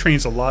thing. But he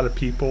trains a lot of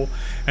people,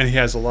 and he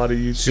has a lot of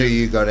YouTube. So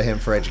you go to him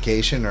for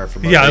education or for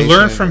motivation? Yeah, I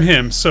learned from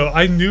him. So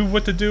I knew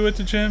what to do at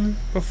the gym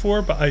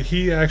before, but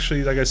he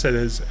actually, like I said,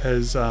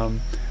 has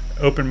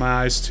opened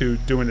my eyes to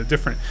doing it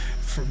different.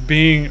 For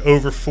being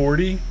over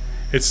 40,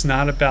 it's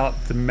not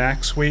about the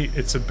max weight.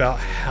 It's about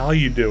how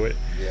you do it.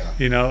 Yeah.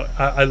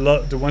 I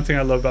love the one thing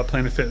I love about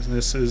Planet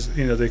Fitness is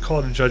they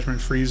call it a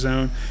judgment-free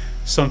zone.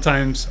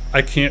 Sometimes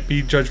I can't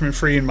be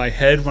judgment-free in my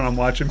head when I'm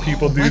watching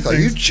people do Michael,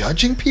 things. Are you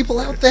judging people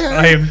out there?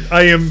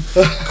 I am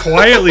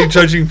quietly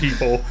judging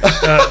people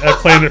at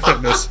Planet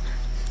Fitness.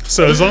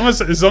 So as long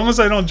as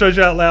I don't judge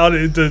out loud,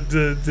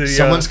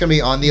 someone's gonna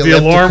be on the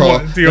elliptical.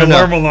 The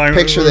alarm alarm.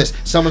 Picture this: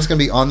 someone's gonna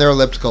be on their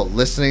elliptical,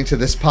 listening to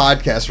this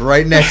podcast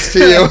right next to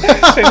you.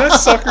 Hey, that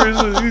sucker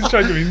he's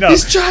judging me. No,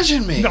 he's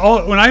judging me.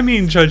 No, when I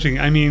mean judging,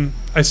 I mean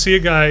I see a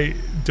guy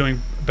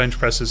doing bench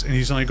presses and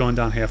he's only going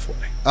down halfway.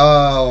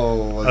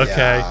 Oh,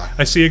 okay. Yeah.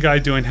 I see a guy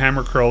doing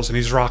hammer curls and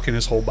he's rocking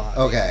his whole body.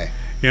 Okay.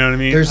 You know what I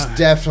mean? There's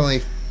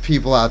definitely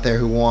people out there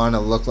who want to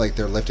look like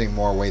they're lifting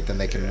more weight than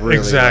they can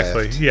really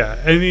lift. Yeah.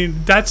 I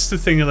mean, that's the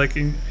thing. Like,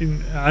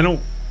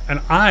 when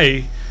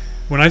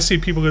I see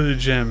people go to the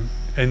gym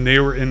and they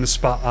were in the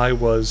spot I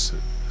was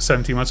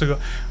 17 months ago,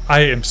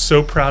 I am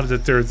so proud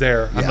that they're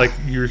there. Yeah. I'm like,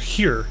 you're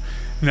here.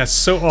 And that's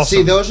so awesome.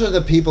 See, those are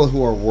the people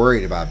who are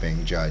worried about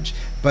being judged.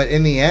 But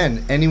in the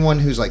end, anyone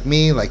who's like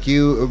me, like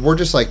you, we're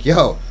just like,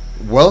 yo,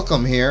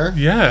 welcome here.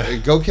 Yeah.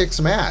 Go kick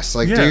some ass.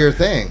 Like, do your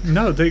thing.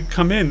 No, they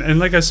come in. And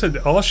like I said,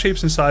 all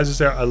shapes and sizes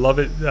there. I love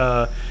it.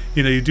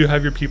 You do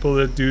have your people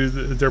that do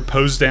their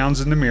pose downs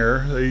in the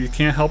mirror. You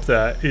can't help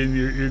that. And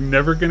you're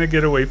never going to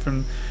get away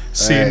from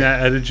seeing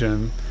that at a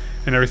gym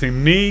and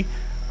everything. Me,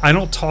 I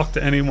don't talk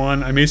to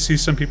anyone. I may see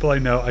some people I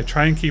know. I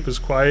try and keep as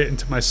quiet and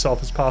to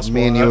myself as possible.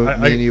 Me and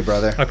you,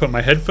 brother. I put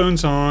my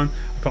headphones on.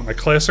 I put my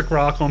classic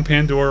rock on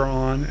Pandora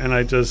on, and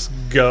I just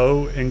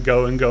go and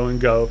go and go and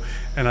go.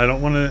 And I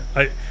don't want to.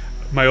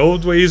 my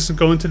old ways of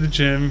going to the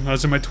gym. I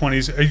was in my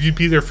 20s. You'd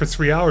be there for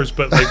 3 hours,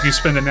 but like you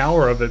spend an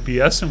hour of it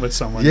BSing with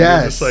someone.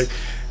 Yes.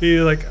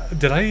 You're like,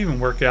 did I even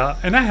work out?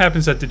 And that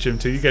happens at the gym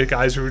too. You get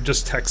guys who are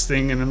just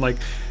texting, and then like,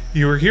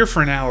 you were here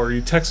for an hour.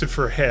 You texted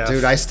for a half.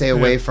 Dude, I stay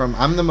away from.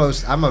 I'm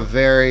a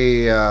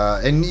very,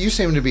 and you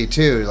seem to be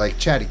too, like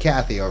Chatty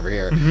Cathy over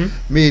here.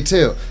 Mm-hmm. Me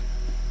too.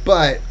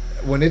 But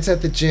when it's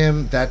at the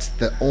gym, that's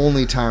the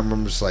only time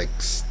I'm just like,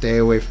 stay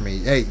away from me.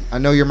 Hey, I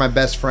know you're my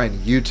best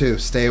friend. You too.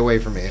 Stay away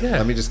from me. Yeah.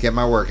 Let me just get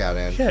my workout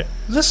in. Yeah,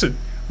 listen.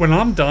 When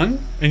I'm done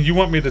and you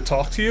want me to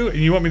talk to you and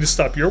you want me to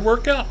stop your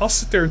workout, I'll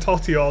sit there and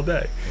talk to you all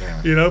day.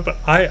 Yeah. You know, but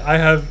I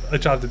have a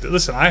job to do.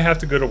 Listen, I have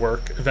to go to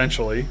work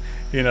eventually.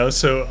 You know,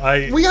 so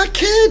we got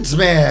kids,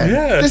 man.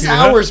 Yeah, this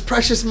hour's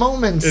precious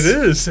moments. It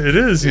is.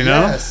 You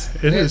know, yes,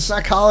 it is. It's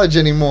not college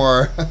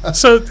anymore.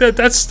 So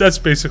that's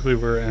basically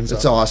where it ends up.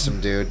 It's awesome,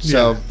 dude.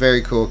 So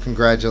very cool.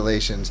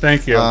 Congratulations.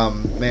 Thank you.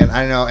 Man,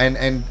 I know,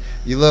 and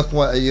you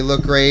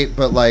look great,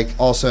 but like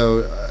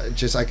also,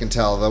 just I can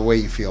tell the way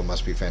you feel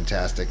must be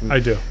fantastic. And, I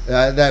do.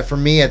 That for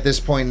me at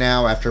this point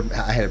now, after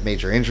I had a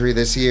major injury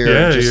this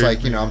year,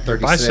 I'm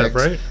 36. Bicep,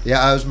 right?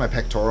 Yeah, I was my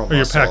pectoral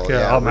muscle. Your pec,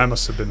 yeah. That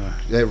must have been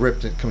it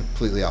ripped it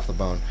completely off the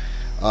bone.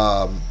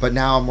 But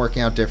now I'm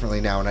working out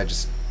differently now,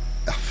 and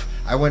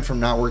I went from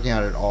not working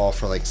out at all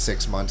for like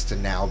 6 months to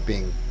now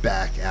being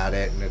back at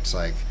it, and it's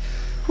like,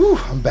 whew,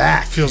 I'm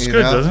back. Feels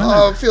good, doesn't it?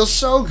 Oh, it feels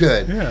so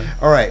good. Yeah.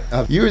 All right.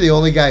 You were the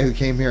only guy who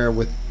came here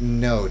with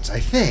notes, I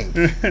think.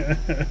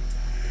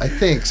 I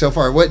think so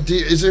far.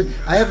 Is there?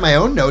 I have my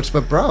own notes,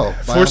 but bro,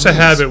 force a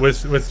habit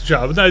with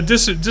job. No,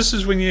 this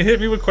is when you hit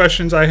me with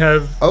questions. I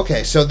have.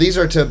 Okay, so these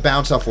are to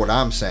bounce off what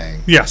I'm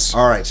saying. Yes.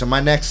 All right. So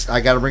my next,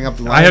 I got to bring up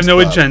the Lions I have no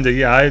Club. agenda.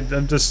 Yeah,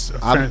 I'm just.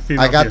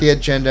 I got the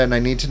agenda, and I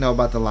need to know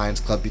about the Lions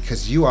Club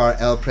because you are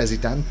El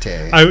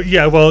Presidente.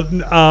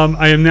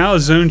 I am now a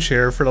zone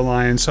chair for the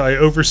Lions, so I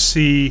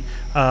oversee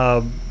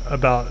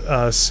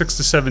about 6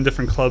 to 7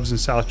 different clubs in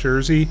South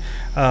Jersey,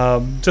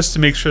 just to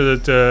make sure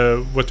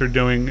that what they're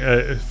doing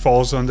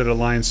falls under the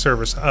Lions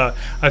service.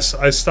 I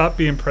stopped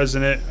being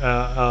president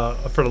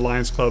for the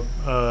Lions Club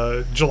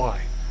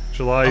July.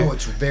 Oh,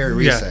 it's very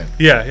recent.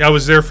 Yeah, I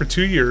was there for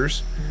 2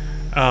 years.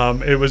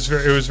 It was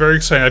very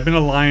exciting. I've been a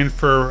Lion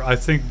for I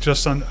think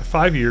just on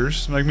 5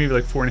 years, maybe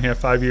 4.5,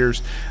 5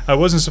 years. I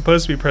wasn't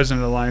supposed to be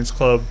president of the Lions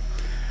Club.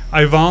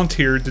 I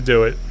volunteered to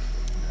do it.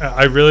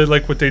 I really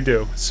like what they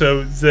do.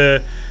 So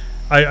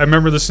I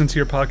remember listening to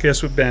your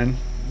podcast with Ben.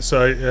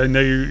 So I know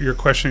you're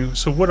questioning.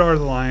 So what are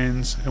the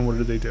Lions and what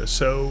do they do?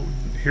 So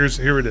here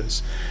it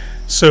is.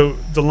 So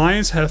the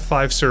Lions have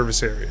 5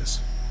 service areas.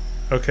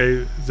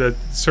 Okay, the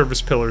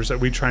service pillars that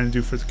we try to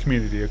do for the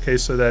community. Okay,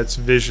 so that's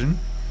vision.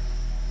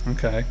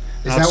 Okay.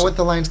 Is that what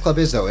the Lions Club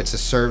is, though? It's a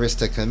service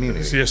to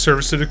community. Yeah,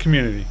 service to the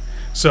community.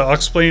 So I'll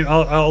explain.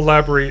 I'll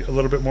elaborate a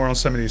little bit more on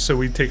some of these. So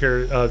we take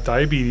care of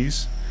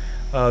diabetes,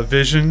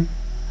 vision,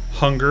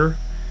 hunger,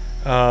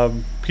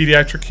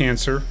 pediatric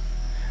cancer,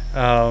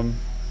 and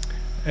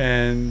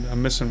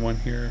I'm missing one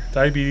here.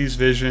 Diabetes,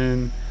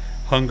 vision,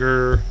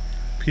 hunger,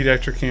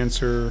 pediatric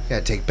cancer.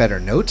 Gotta take better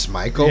notes,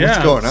 Michael. What's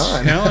going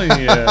on?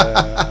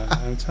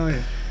 I'm telling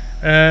you.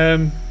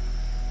 I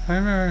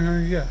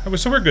remember, yeah.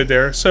 So we're good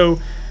there. So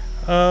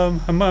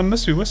I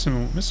must be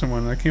missing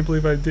one. I can't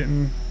believe I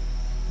didn't.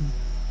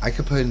 I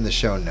could put it in the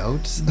show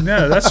notes.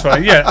 No, that's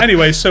fine. Yeah.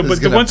 Anyway, so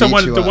but the ones I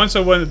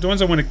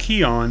want to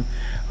key on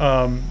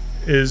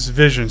is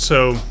vision.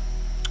 So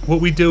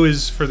what we do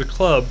is for the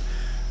club,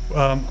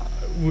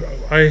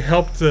 I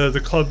helped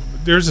the club.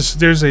 There's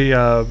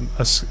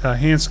a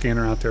hand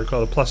scanner out there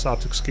called a Plus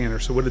Optic scanner.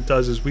 So what it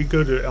does is we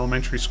go to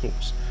elementary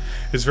schools.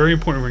 It's very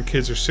important when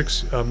kids are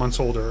 6 months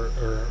older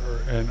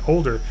and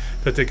older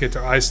that they get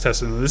their eyes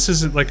tested. And this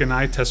isn't like an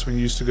eye test when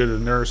you used to go to the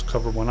nurse,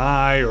 cover one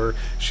eye, or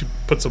she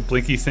puts a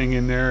blinky thing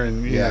in there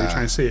and you're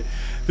trying to see it.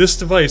 This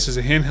device is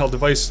a handheld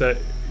device that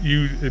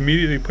you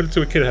immediately put it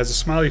to a kid. It has a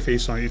smiley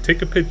face on it. You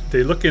take a picture,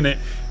 they look in it.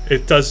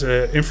 It does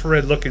an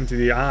infrared look into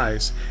the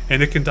eyes,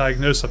 and it can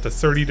diagnose up to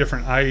 30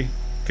 different eye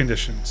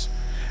conditions.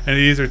 And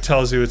it either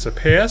tells you it's a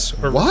pass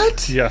or...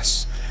 What?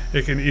 Yes.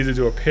 It can either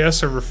do a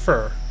pass or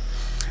refer.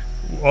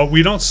 Well,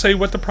 we don't say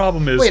what the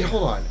problem is. Wait,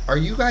 hold on. Are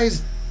you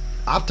guys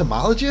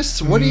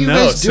ophthalmologists? What are you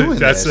guys doing?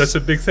 That's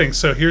a big thing.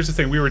 So here's the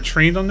thing. We were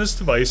trained on this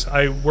device.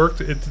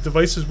 The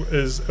device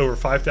is over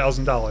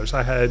 $5,000.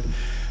 I had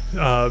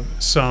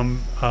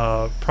some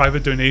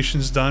private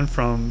donations done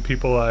from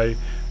people I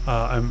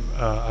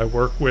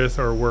work with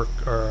or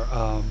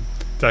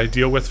that I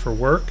deal with for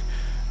work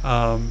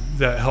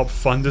that help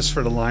fund this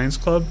for the Lions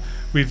Club.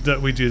 We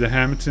do the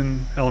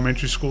Hammonton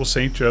Elementary School,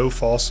 St. Joe,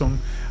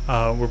 Folsom.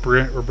 We're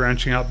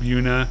branching out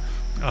Buna,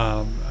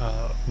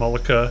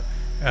 Mullica,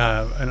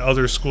 and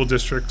other school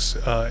districts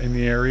in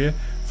the area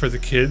for the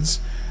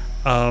kids.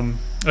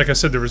 Like I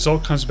said, the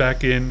result comes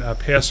back in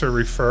pass or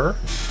refer.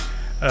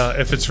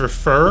 If it's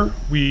refer,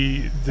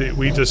 we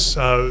just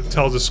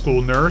tell the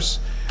school nurse,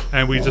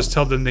 and we just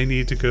tell them they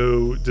need to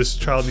go. This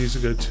child needs to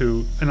go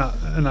to an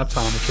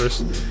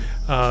optometrist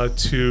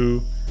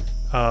to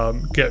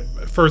get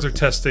further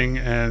testing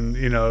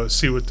and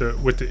see what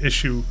the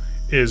issue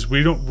is.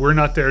 We're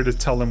not there to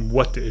tell them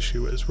what the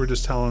issue is. We're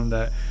just telling them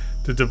that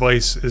the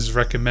device is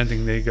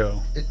recommending they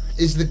go.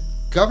 Is the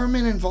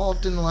government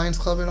involved in the Lions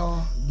Club at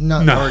all? No,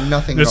 or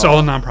nothing. It's at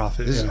all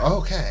nonprofit.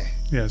 Okay.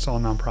 Yeah, it's all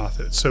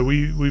nonprofit. So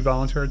we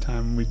volunteer our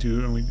time. We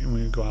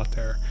we go out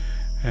there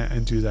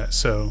and do that.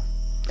 So.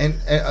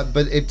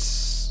 But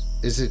is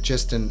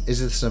this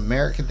an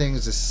American thing?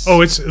 Is this?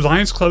 Oh,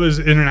 Lions Club is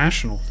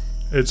international.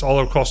 It's all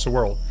across the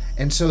world.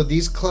 And so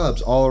these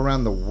clubs all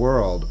around the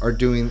world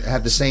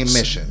have the same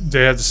mission.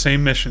 They have the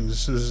same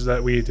missions as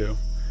that we do.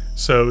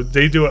 So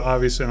they do it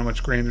obviously on a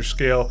much grander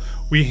scale.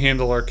 We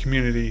handle our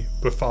community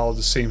but follow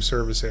the same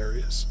service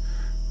areas.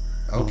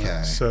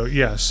 Okay. So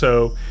yeah.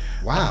 So.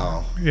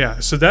 Wow. Yeah.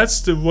 So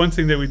that's the one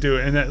thing that we do,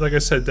 and that, like I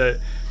said, that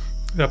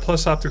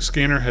Plus Optic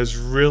scanner has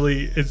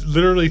really. It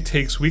literally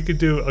takes. We could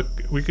do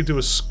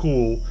a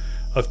school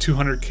of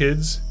 200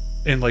 kids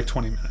in like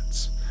 20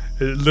 minutes.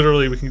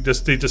 Literally,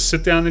 they just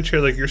sit down in the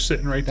chair like you're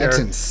sitting right there. That's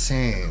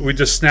insane. We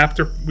just snap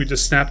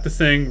the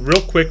thing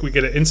real quick. We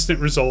get an instant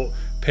result.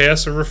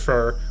 Pass or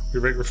refer. We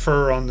write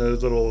refer on the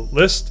little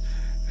list,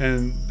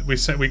 and we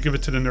give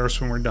it to the nurse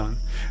when we're done.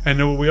 And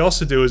then what we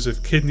also do is if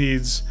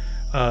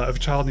a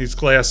child needs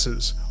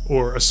glasses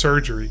or a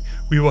surgery,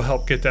 we will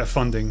help get that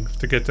funding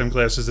to get them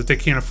glasses that they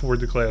can't afford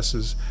the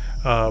glasses.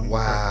 Wow.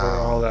 Or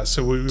all that.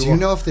 So do you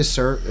know if is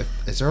there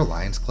a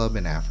Lions Club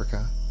in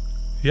Africa?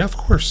 Yeah, of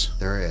course.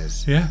 There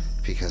is. Yeah.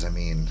 Because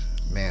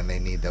man, they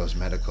need those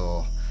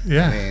medical.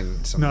 Yeah.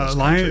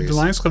 The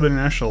Lions Club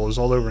International is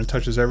all over and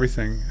touches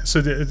everything.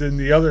 So then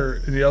the other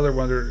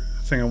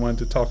thing I wanted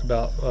to talk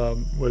about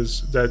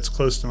was that's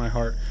close to my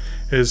heart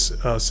is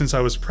since I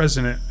was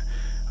president,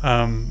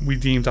 we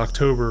deemed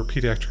October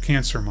Pediatric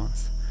Cancer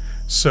Month.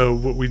 So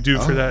what we do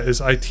for that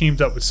is I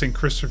teamed up with St.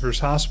 Christopher's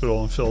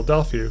Hospital in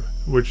Philadelphia,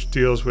 which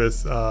deals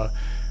with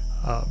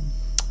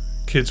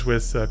kids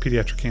with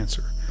pediatric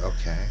cancer.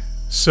 Okay.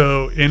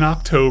 So in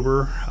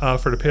October,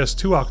 for the past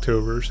 2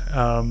 Octobers,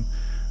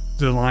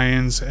 the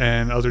Lions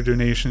and other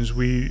donations,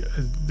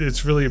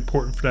 it's really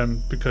important for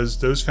them because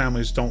those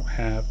families don't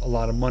have a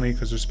lot of money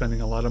because they're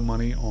spending a lot of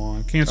money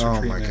on cancer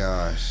treatment. Oh my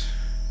gosh.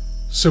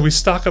 So we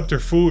stock up their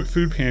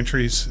food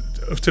pantries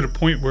to the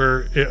point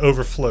where it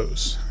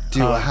overflows.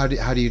 How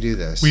do you do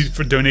this?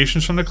 For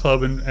donations from the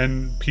club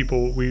and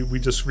people, we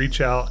just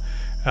reach out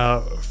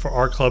for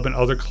our club and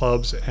other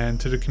clubs and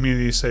to the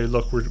community, say,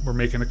 look, we're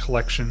making a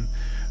collection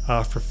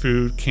for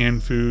food,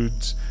 canned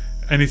foods,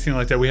 anything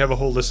like that. We have a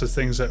whole list of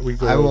things that we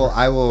go over.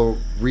 I will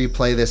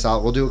replay this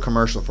out. We'll do a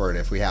commercial for it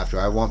if we have to.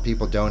 I want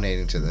people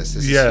donating to this.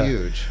 This is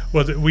huge.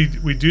 Well,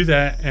 we do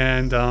that,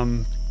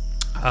 and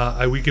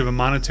we give a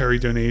monetary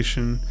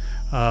donation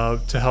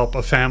to help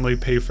a family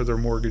pay for their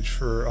mortgage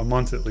for a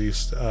month at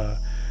least,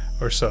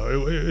 or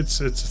so. It's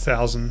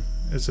 $1,000.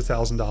 It's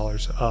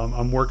 $1,000.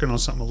 I'm working on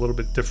something a little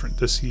bit different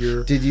this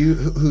year. Did you?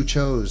 Who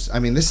chose? I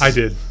mean, I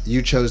did.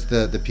 You chose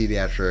the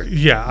pediatric.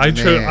 Yeah, I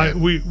chose.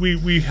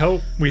 We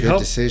help. Good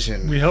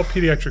decision. We help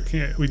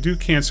pediatric. We do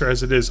cancer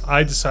as it is.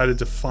 I decided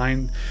to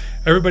find.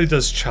 Everybody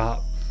does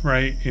CHOP,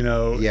 right?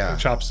 Yeah.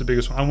 CHOP's the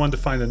biggest one. I wanted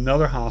to find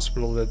another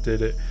hospital that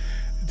did it.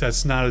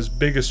 That's not as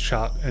big as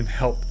CHOP and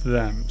help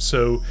them.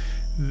 So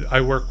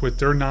I work with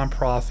their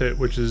nonprofit,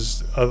 which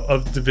is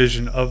of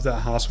division of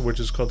that hospital, which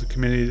is called the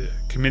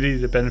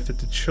Committee to Benefit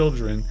the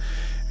Children,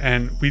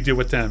 and we deal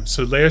with them.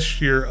 So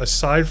last year,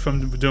 aside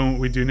from doing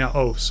what we do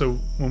now, so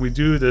when we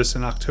do this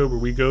in October,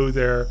 we go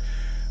there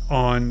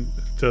on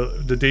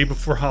the day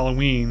before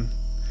Halloween,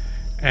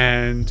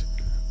 and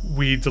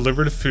we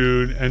deliver the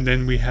food, and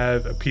then we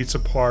have a pizza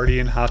party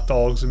and hot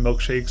dogs and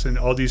milkshakes and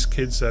all these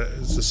kids that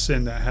is a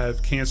sin that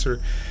have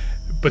cancer.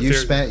 But we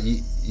spend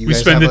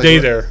the day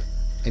there.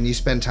 And you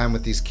spend time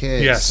with these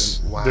kids. Yes,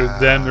 wow.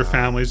 Their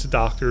families, the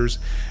doctors,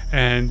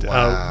 and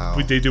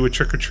they do a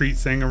trick or treat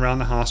thing around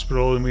the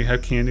hospital, and we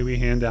have candy we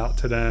hand out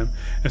to them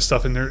and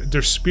stuff. And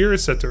their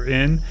spirits that they're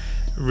in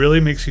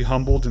really makes you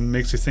humbled and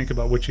makes you think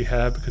about what you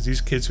have, because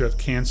these kids who have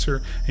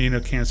cancer,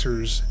 and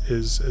cancer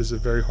is a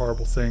very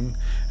horrible thing,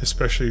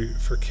 especially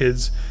for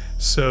kids.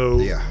 So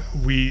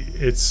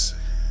it's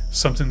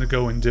something to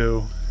go and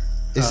do.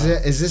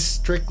 Is this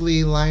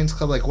strictly Lions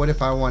Club? Like, what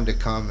if I wanted to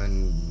come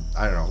and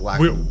I don't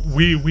know?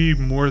 We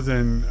more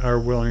than are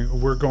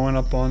willing. We're going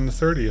up on the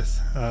 30th.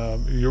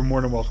 You're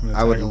more than welcome to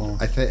tag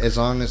along. As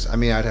long as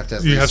I'd have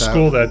to. You have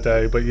school that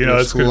day, but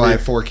it's school. I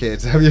have 4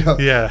 kids.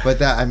 Yeah. But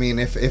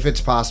if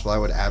it's possible, I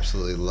would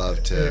absolutely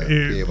love to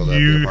be able to.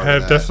 You be a part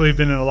have of that. Definitely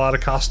been in a lot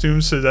of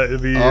costumes, so that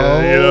would be.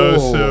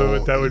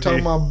 So that would talking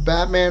be. about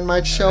Batman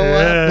might show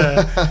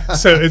up.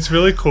 So it's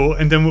really cool.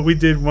 And then what we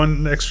did,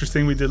 one extra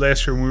thing we did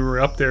last year when we were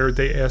up there,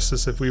 they asked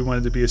us if we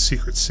wanted to be a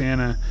Secret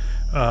Santa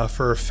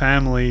for a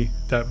family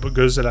that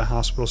goes to that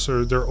hospital.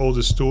 So their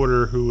oldest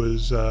daughter, who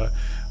was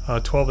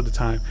 12 at the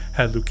time,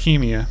 had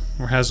leukemia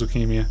or has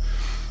leukemia.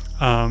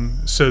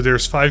 So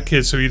there's 5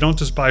 kids. So you don't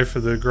just buy for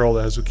the girl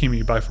that has leukemia,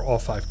 you buy for all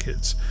 5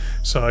 kids.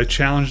 So I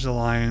challenged the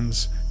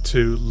Lions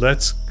to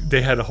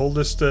they had a whole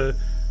list of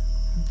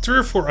 3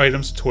 or 4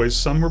 items of toys.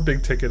 Some were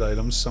big ticket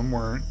items, some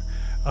weren't,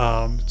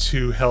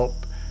 to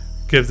help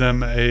give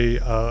them a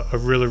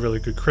really, really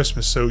good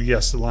Christmas. So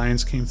yes, the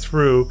Lions came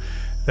through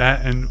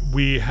that, and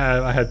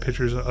I had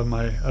pictures of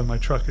my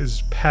truck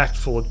is packed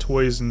full of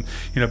toys, and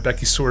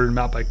Becky sorted them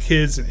out by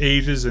kids and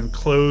ages and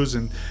clothes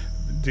and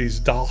these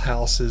doll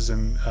houses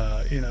and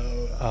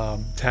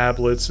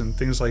tablets and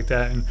things like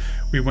that. And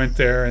we went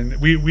there, and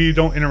we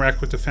don't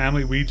interact with the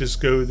family. We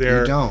just go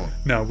there. You don't?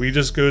 No, we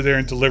just go there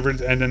and deliver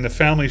it, and then the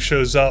family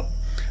shows up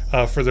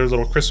for their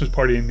little Christmas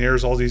party, and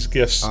there's all these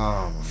gifts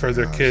for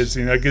their kids.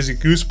 It gives you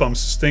goosebumps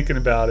just thinking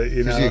about it.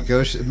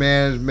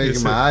 Man, it's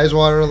making my eyes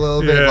water a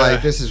little bit.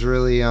 Like, this is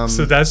really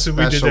so that's what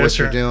we did what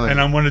you're doing. And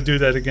I want to do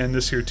that again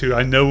this year too.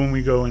 I know when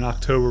we go in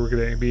October, we're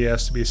going to be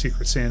asked to be a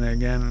Secret Santa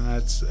again,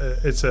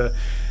 and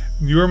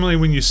normally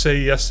when you say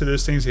yes to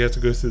those things, you have to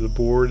go through the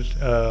board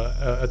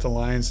at the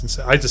Lions and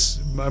say,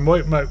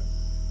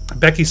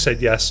 Becky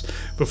said yes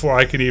before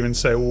I could even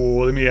say,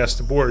 well, let me ask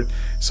the board.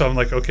 So I'm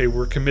like, okay,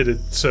 we're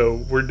committed, so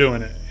we're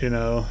doing it. Could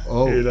you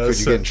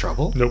get in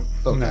trouble? Nope.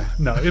 Okay.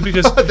 No,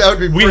 because that would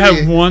be we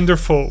have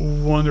wonderful,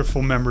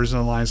 wonderful members in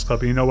the Lions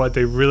Club. And you know what?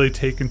 They've really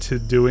taken to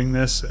doing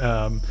this,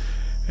 and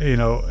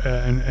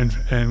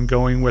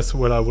going with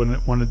what I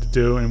wanted to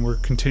do, and we're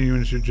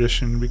continuing the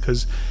tradition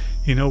because,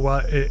 you know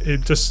what?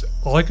 It just,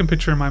 all I can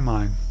picture in my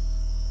mind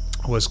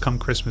was come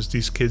Christmas,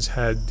 these kids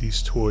had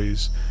these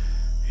toys.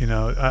 You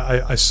know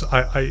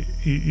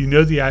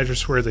the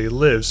address where they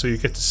live, so you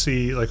get to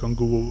see, like on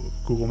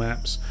Google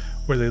Maps,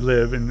 where they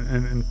live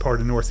in part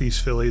of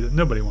Northeast Philly that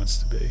nobody wants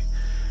to be,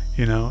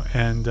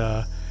 and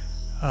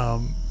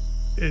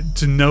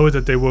to know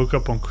that they woke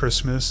up on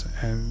Christmas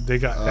and they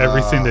got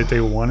everything that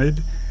they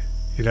wanted,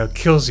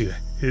 kills you.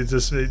 It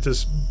just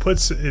does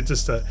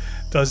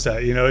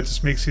that. It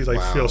just makes you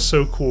feel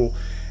so cool,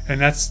 and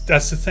that's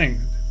the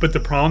thing. But the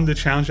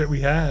challenge that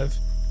we have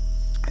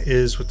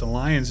is with the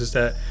Lions is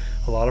that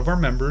a lot of our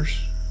members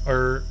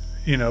are,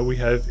 we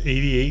have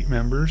 88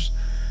 members.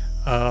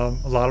 A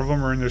lot of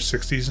them are in their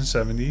 60s and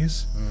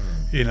 70s.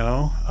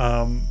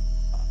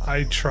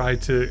 I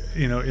tried to,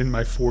 in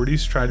my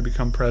 40s, try to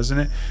become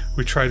president.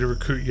 We try to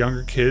recruit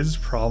younger kids.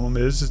 Problem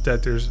is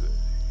that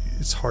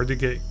it's hard to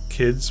get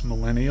kids,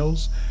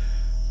 millennials,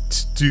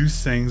 to do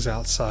things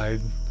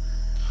outside.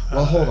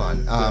 Well, hold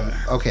on.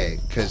 Okay,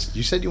 because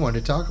you said you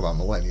wanted to talk about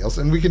millennials,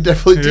 and we could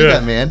definitely do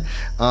that, man.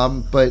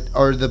 But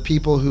are the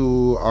people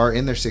who are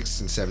in their 60s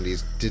and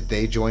 70s, did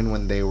they join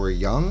when they were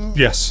young?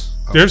 Yes.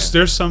 Okay.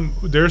 There's some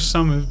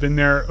who've been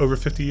there over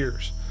 50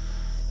 years.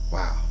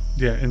 Wow.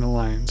 Yeah, in the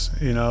Lions.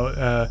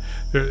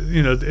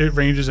 It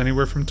ranges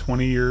anywhere from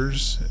 20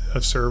 years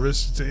of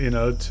service,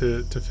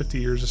 to 50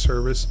 years of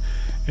service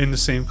in the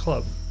same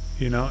club,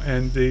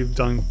 and they've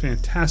done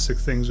fantastic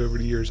things over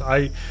the years.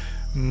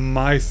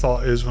 My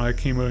thought is when I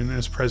came in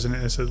as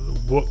president, I said,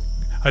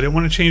 I didn't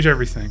want to change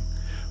everything.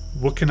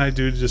 What can I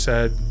do to just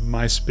add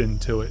my spin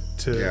to it?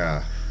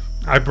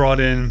 I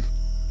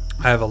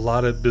have a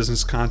lot of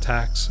business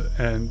contacts,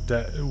 and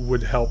that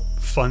would help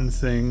fund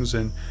things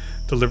and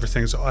deliver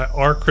things.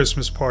 Our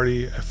Christmas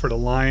party for the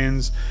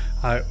Lions,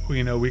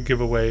 we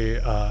give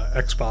away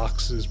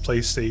Xboxes,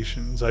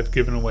 PlayStations. I've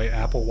given away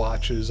Apple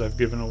Watches. I've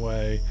given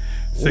away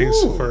things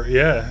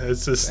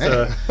it's just,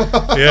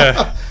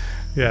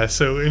 Yeah,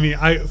 so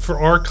for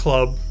our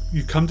club,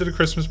 you come to the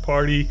Christmas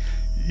party,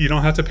 you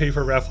don't have to pay for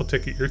a raffle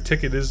ticket. Your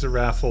ticket is the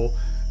raffle,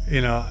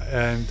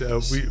 and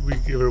we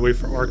give it away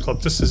for our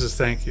club just as a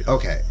thank you.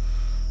 Okay.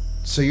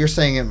 So you're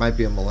saying it might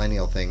be a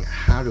millennial thing.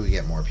 How do we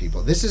get more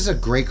people? This is a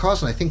great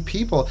cause, and I think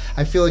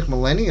I feel like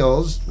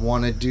millennials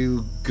want to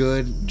do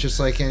good just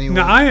like anyone.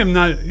 No, I am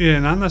not,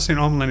 and I'm not saying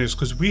all millennials,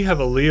 because we have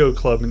a Leo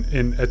club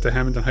at the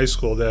Hammonton High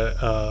School that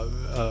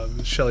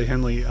Shelley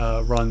Henley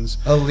runs.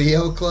 A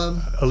Leo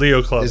club? A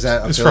Leo club. Is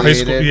that affiliated it's for high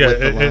school?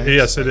 Yeah,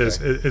 yes, it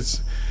is. Okay.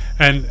 It's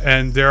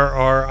and there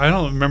are, I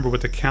don't remember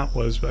what the count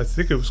was, but I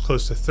think it was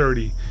close to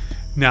 30.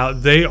 Now,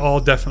 they all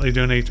definitely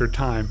donate their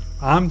time.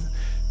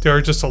 There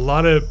are just a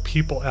lot of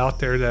people out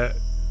there that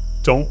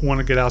don't want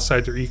to get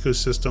outside their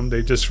ecosystem.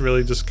 They just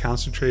really just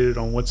concentrated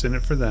on what's in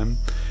it for them,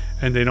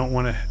 and they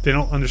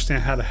don't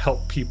understand how to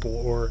help people,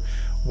 or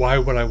why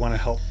would I want to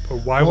help, or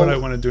why would I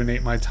want to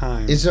donate my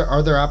time?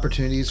 Are there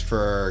opportunities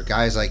for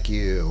guys like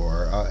you,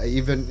 or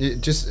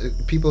even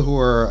just people who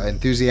are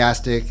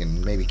enthusiastic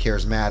and maybe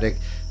charismatic,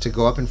 to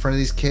go up in front of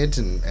these kids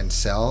and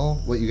sell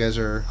what you guys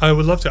are? I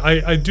would love to.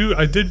 I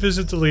did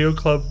visit the Leo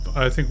Club,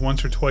 I think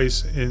once or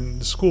twice in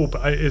the school,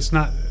 but it's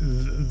not.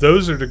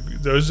 Those are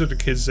the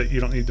kids that you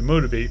don't need to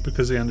motivate,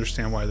 because they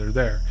understand why they're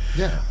there.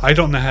 Yeah. I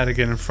don't know how to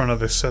get in front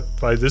of, except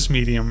by this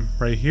medium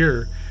right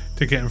here,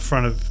 to get in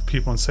front of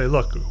people and say,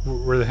 look,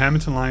 we're the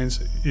Hammonton Lions.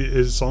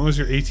 As long as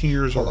you're 18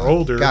 years or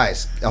older.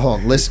 Guys, hold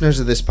on. Listeners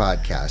of this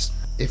podcast,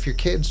 if your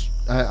kids,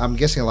 I'm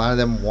guessing a lot of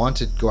them want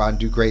to go out and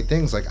do great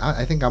things. Like,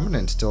 I think I'm going to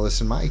instill this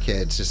in my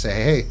kids to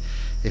say, hey,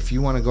 if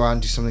you want to go out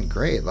and do something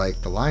great,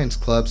 like the Lions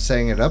Club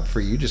setting it up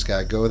for you, just got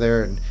to go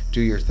there and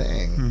do your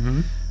thing.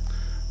 Mm-hmm.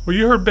 Well,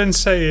 you heard Ben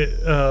say it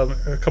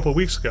a couple of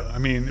weeks ago. I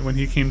mean, when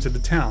he came to the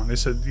town, they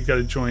said, you got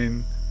to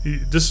join.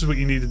 This is what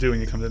you need to do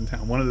when you come to the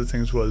town. One of the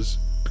things was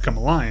become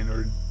a Lion,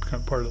 or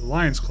become part of the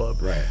Lions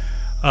Club. Right.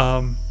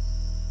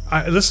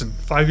 Listen,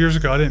 5 years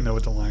ago, I didn't know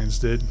what the Lions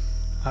did.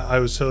 I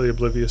was totally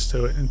oblivious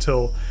to it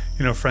until,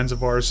 friends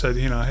of ours said,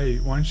 hey,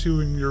 why don't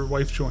you and your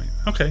wife join?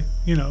 Okay,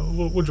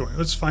 we'll join.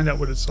 Let's find out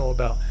what it's all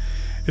about.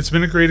 It's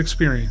been a great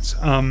experience.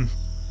 The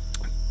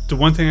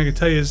one thing I can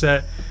tell you is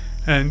that,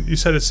 and you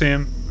said it,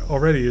 Sam,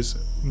 already, is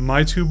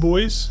my two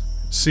boys,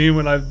 seeing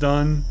what I've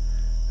done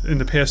in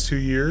the past 2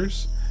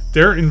 years,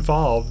 they're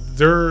involved.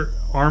 They're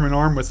arm in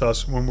arm with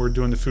us when we're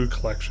doing the food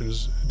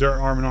collections.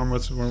 They're arm in arm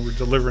with us when we're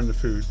delivering the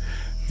food.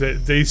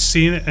 They've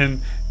seen it,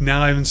 and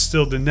now I've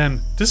instilled in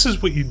them, this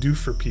is what you do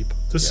for people.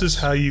 This is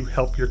how you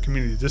help your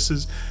community. This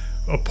is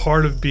a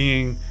part of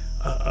being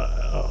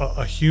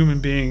a human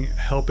being,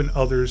 helping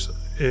others.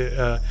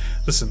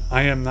 Listen,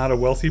 I am not a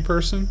wealthy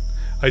person.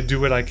 I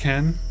do what I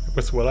can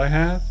with what I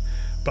have,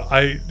 but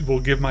I will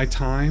give my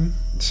time,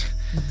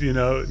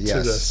 to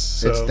this.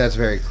 So. That's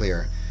very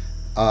clear.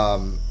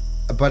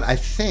 But I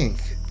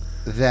think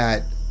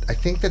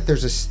that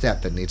there's a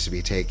step that needs to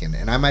be taken,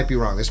 and I might be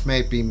wrong. This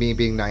might be me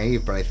being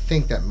naive, but I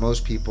think that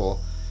most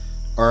people,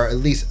 or at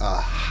least a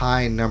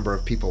high number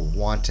of people,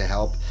 want to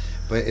help,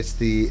 but it's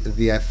the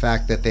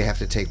fact that they have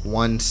to take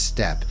one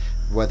step,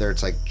 whether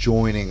it's like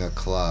joining a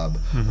club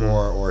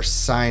or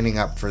signing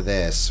up for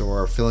this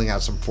or filling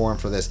out some form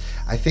for this.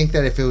 I think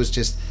that if it was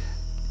just,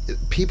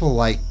 people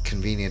like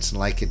convenience and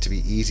like it to be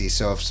easy.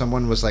 So if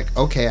someone was like,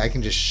 okay, I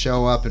can just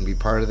show up and be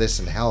part of this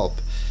and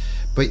help,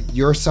 but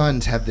your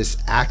sons have this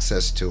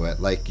access to it.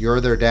 Like, you're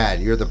their dad,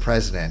 you're the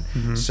president.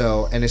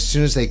 So, and as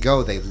soon as they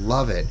go, they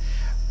love it.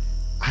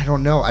 I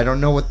don't know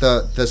what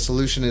the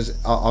solution is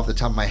off the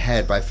top of my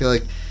head, but I feel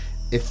like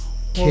if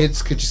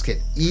kids could just get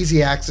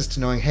easy access to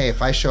knowing, hey,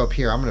 if I show up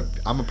here,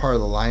 I'm a part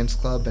of the Lions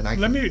Club, and I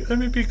can... Let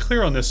me be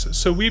clear on this.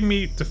 So we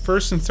meet the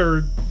first and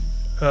third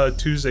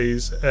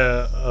Tuesdays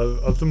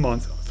of the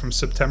month from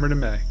September to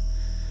May.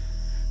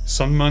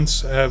 Some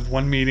months have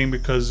one meeting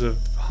because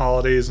of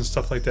holidays and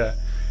stuff like that.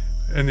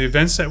 And the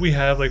events that we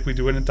have, like we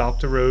do an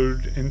Adopt a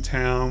Road in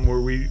town where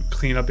we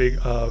clean up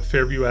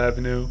Fairview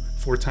Avenue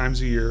 4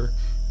 times a year,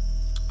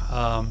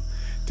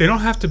 they don't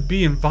have to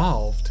be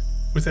involved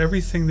with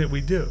everything that we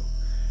do.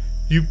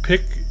 You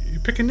pick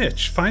a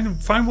niche.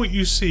 Find what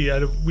you see.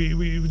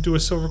 We do a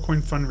silver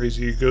coin fundraiser.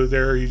 You go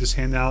there. You just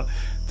hand out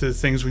the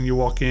things when you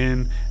walk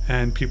in,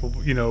 and people,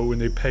 when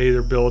they pay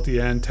their bill at the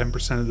end,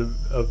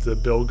 10% of the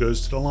bill goes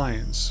to the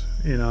Lions.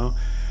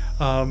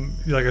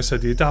 Like I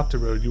said, the Adopt a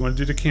Road. You want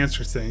to do the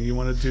cancer thing. You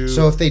want to do.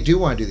 So if they do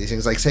want to do these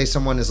things, like say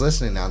someone is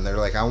listening now and they're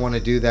like, I want to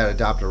do that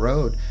Adopt a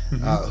Road.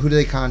 Who do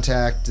they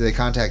contact? Do they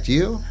contact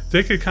you?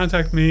 They could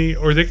contact me,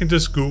 or they can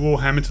just Google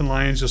Hammonton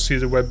Lions. You'll see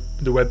the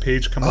web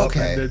page come up.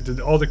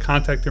 And all the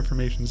contact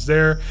information's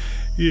there.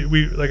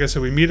 We, like I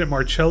said, we meet at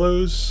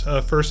Marcello's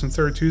first and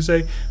third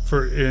Tuesday. We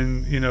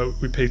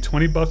pay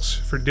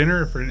 $20 for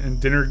dinner. And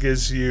dinner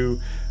gives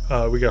you.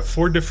 We got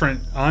 4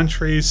 different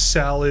entrees,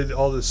 salad,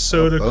 all the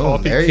soda,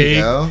 coffee, there cake.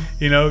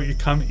 You go. You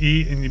come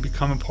eat and you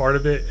become a part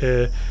of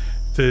it.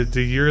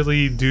 The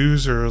yearly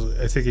dues are,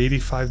 I think,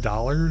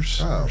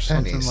 $85 or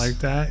something pennies. like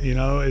that.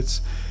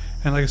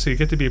 And like I said, you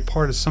get to be a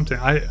part of something.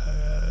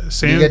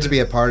 Sam, you get to be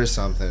a part of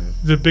something.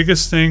 The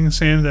biggest thing,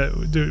 Sam,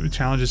 that the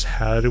challenge is,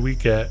 how do we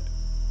get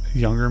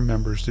younger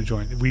members to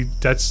join?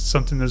 That's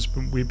something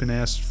we've been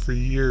asked for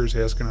years,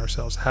 asking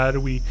ourselves, how do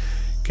we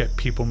get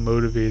people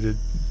motivated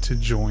to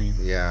join?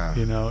 Yeah.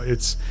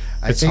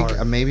 I think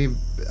hard. Maybe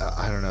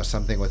I don't know,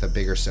 something with a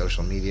bigger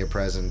social media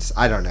presence.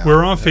 I don't know.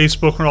 We're on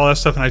Facebook and all that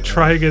stuff, and I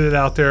try to get it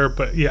out there,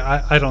 but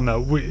I don't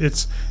know.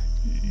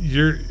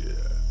 You're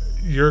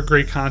a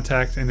great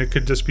contact, and it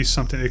could just be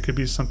something. It could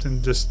be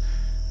something just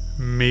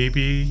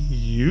maybe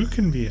you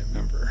can be a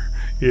member.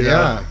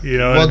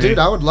 Well, dude,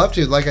 I would love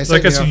to. Like I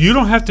said, you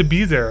don't have to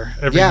be there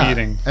every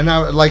meeting. And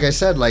like I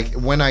said,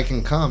 when I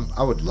can come,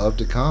 I would love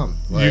to come.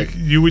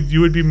 You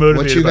would be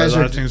motivated by a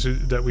lot of things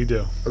that we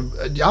do.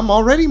 I'm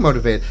already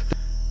motivated.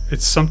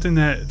 It's something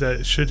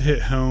that should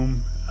hit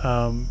home.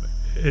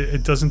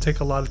 It doesn't take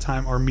a lot of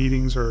time. Our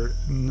meetings are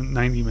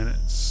 90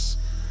 minutes.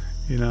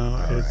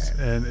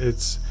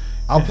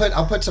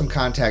 I'll put some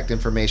contact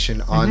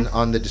information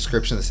on the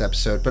description of this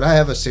episode, but I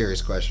have a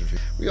serious question for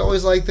you. Were you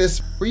always like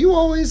this? Were you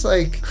always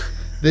like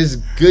this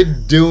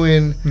good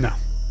doing, no,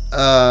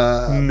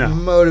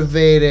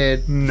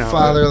 motivated,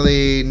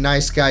 fatherly,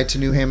 nice guy to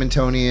New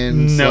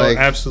Hammontonians? No,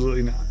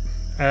 absolutely not.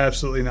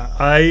 Absolutely not.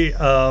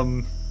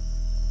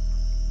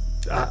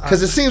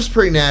 Because it seems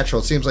pretty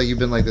natural. It seems like you've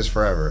been like this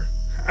forever.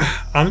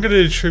 I'm going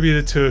to attribute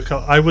it to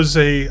I was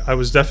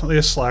definitely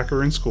a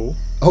slacker in school.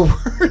 Oh,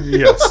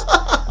 yes.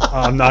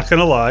 I'm not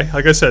gonna lie.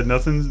 Like I said,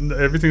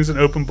 everything's an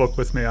open book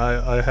with me.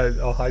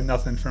 I'll hide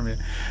nothing from you.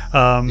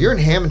 You're in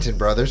Hammonton,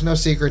 bro. There's no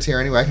secrets here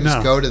anyway. I can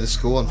just go to the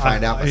school and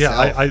find out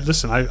myself. Yeah,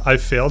 listen. I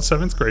failed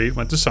 7th grade.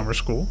 Went to summer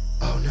school.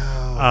 Oh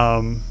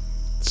no.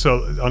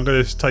 So I'm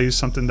going to tell you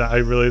something that I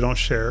really don't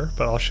share,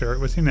 but I'll share it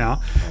with you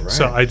now. All right.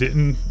 So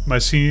my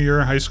senior year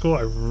in high school,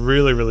 I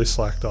really, really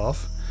slacked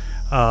off,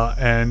 but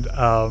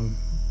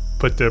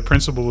the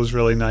principal was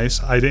really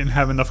nice. I didn't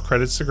have enough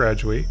credits to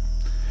graduate.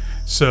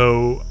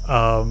 So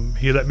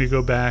he let me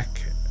go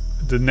back.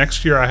 The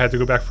next year I had to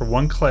go back for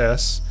one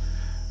class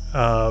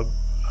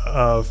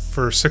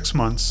for 6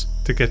 months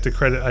to get the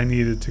credit I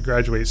needed to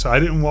graduate. So I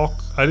didn't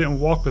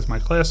walk with my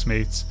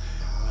classmates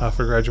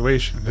for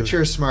graduation. But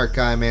you're a smart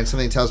guy, man.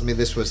 Something tells me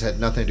this had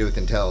nothing to do with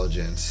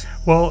intelligence.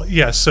 Well,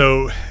 yeah.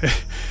 So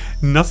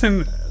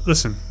nothing.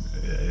 Listen,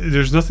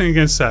 there's nothing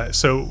against that.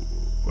 So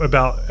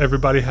about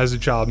everybody has a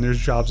job and there's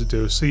jobs to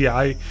do. So yeah,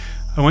 I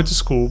went to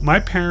school. My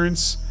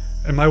parents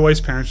and my wife's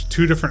parents,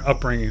 two different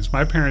upbringings.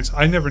 My parents,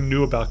 I never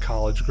knew about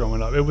college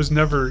growing up. It was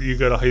never you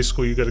go to high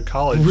school, you go to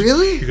college.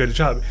 Really? You go to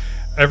job.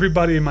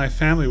 Everybody in my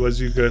family was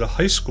you go to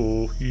high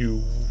school,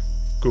 you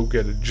go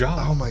get a job.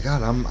 Oh my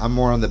God, I'm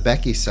more on the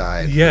Becky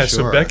side. Yeah, for sure.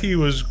 So Becky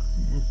was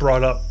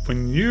brought up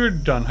when you're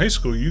done high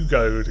school, you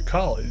go to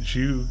college,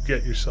 you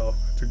get yourself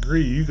a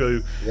degree, you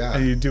go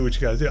and you do what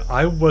you got to do.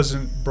 I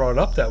wasn't brought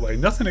up that way.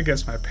 Nothing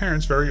against my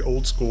parents, very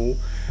old school.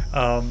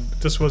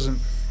 This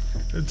wasn't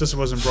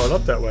brought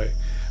up that way.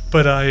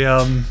 But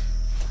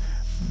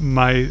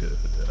my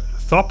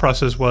thought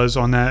process was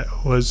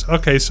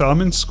okay. So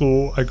I'm in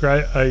school. So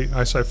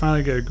I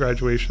finally get a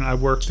graduation. I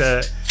worked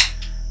at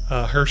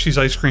Hershey's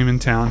Ice Cream in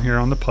town here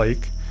on the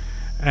Pike,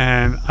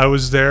 and I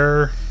was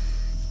there.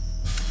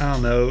 I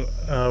don't know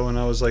when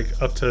I was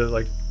like up to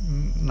like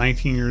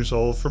 19 years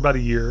old for about a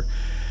year,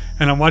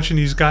 and I'm watching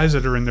these guys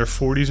that are in their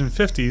 40s and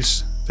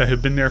 50s that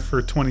have been there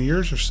for 20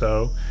 years or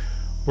so,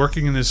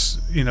 working in this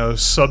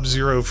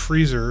sub-zero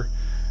freezer.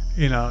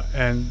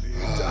 And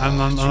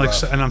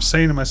I'm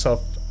saying to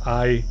myself,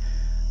 I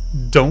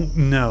don't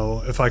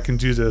know if I can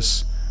do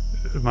this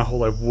my whole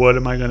life. What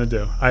am I going to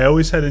do? I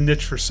always had a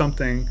niche for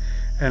something,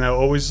 and I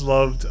always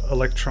loved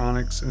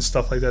electronics and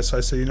stuff like that. So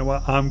I said, you know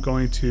what? I'm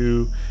going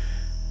to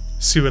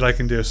see what I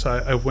can do.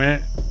 So I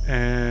went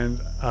and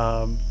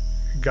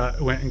got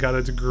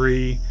a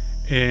degree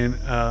in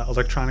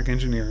electronic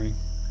engineering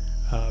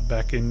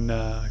back in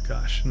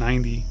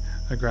 90.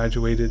 I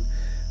graduated.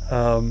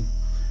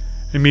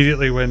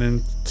 Immediately went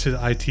into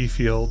the IT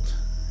field,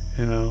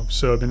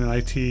 so I've been in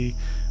IT.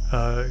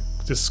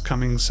 This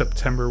coming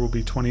September will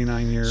be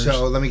 29 years.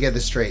 So let me get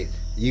this straight.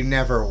 You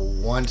never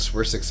once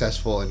were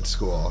successful in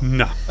school.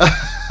 No,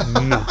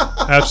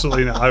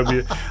 absolutely not.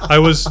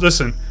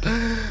 Listen,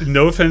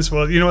 no offense.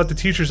 Well, you know what? The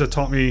teachers that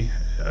taught me,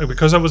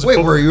 because I was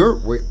were you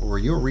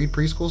a Reed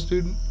preschool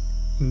student?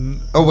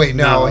 Oh wait,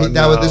 no.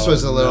 This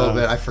was a little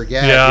bit. I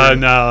forget. Yeah,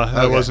 no,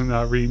 I wasn't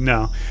Reed.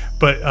 No,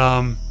 but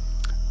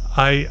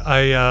I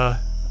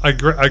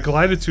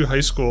glided through high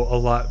school a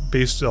lot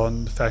based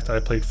on the fact that I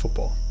played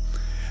football.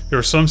 There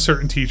were some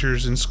certain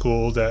teachers in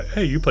school that,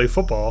 hey, you play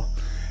football,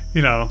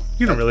 you don't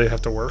really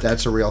have to work.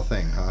 That's a real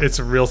thing, huh? It's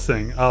a real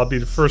thing. I'll be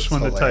the first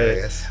one to tell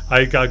you.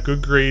 I got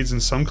good grades in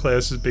some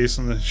classes based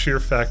on the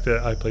sheer fact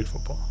that I played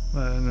football,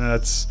 and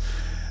that's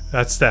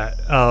that.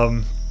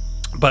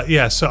 But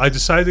yeah, so I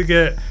decided to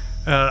get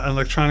an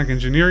electronic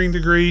engineering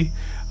degree.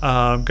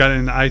 Got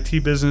in the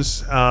IT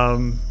business.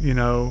 I've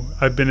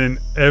been in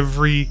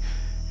every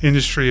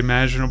industry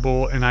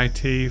imaginable in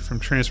IT, from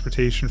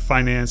transportation,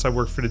 finance. I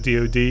worked for the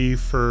DoD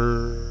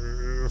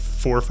for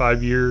 4 or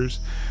 5 years.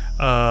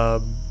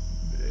 I'm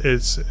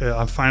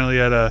finally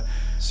at a.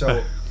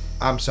 So,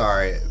 I'm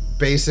sorry.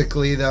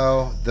 Basically,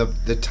 though,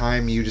 the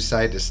time you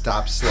decided to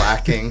stop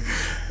slacking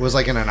was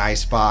like in an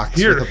ice box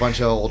with a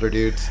bunch of older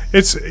dudes.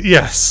 It's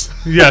yes,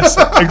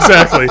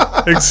 exactly.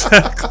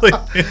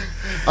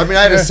 I mean,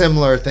 I had a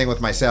similar thing with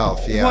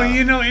myself. Yeah.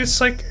 Well,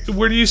 it's like,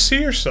 where do you see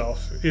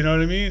yourself? You know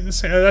what I mean?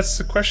 That's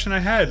the question I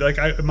had. Like,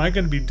 am I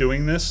going to be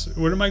doing this?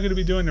 What am I going to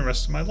be doing the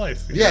rest of my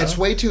life? You know? It's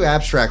way too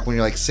abstract when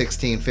you're like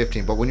 16,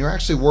 15. But when you're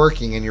actually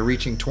working and you're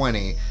reaching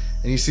 20,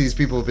 and you see these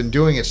people who've been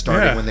doing it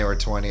starting when they were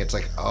 20, it's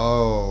like,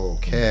 oh,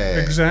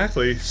 okay.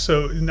 Exactly.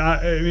 So,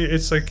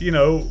 it's like,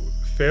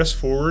 fast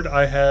forward,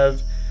 I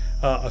have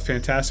a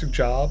fantastic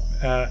job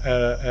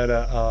at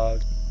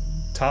a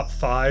top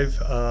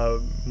 5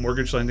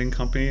 mortgage lending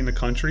company in the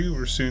country.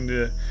 We're soon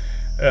to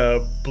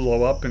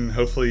blow up and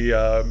hopefully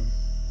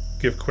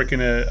give Quicken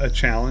a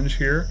challenge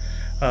here.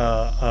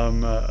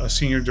 I'm a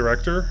senior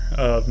director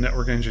of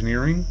network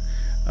engineering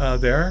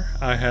there.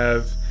 I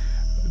have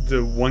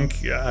the one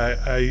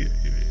I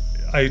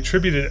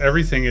attributed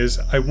everything is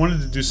I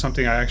wanted to do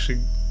something I actually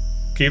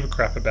gave a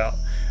crap about.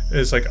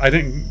 It's like I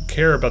didn't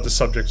care about the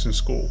subjects in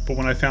school, but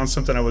when I found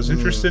something I was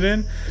interested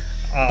in,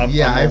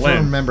 I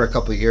remember a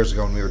couple of years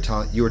ago when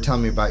you were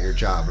telling me about your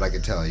job, but I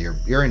could tell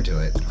you're into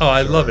it. Oh,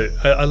 I love it.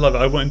 I love it.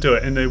 I wouldn't do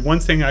it. And the one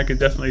thing I could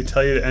definitely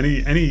tell you,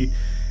 any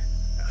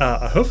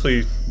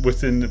hopefully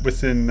within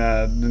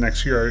the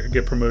next year I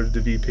get promoted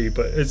to VP,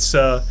 but it's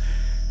the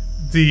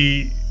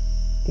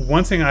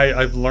one thing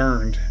I've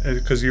learned,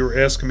 because you were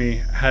asking me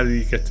how did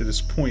you get to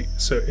this point.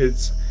 So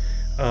it's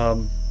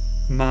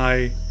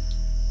my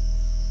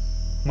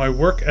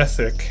work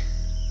ethic,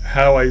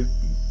 how I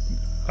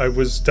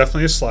was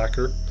definitely a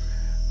slacker.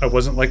 I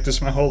wasn't like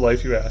this my whole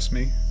life, you asked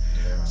me.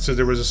 Yeah. So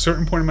there was a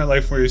certain point in my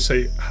life where you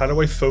say, how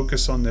do I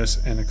focus on this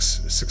and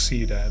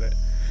succeed at it?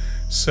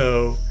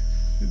 So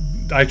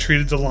I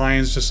treated the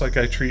Lions just like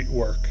I treat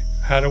work.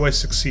 How do I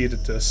succeed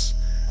at this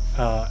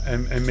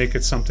and make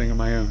it something of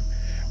my own?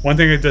 one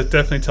thing I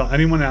definitely tell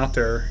anyone out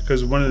there,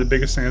 because one of the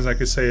biggest things I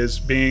could say is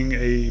being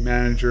a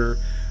manager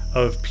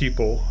of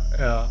people.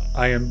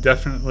 I am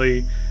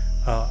definitely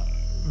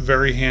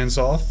very hands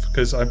off,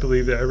 because I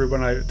believe that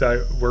everyone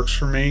that works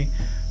for me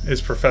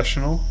is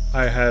professional.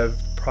 I have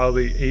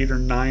probably 8 or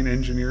 9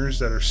 engineers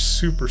that are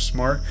super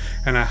smart,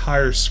 and I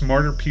hire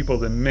smarter people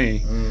than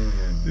me.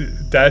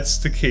 That's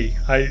the key.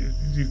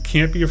 You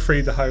can't be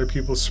afraid to hire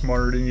people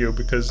smarter than you,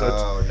 because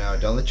that's... Oh, no.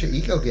 Don't let your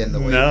ego get in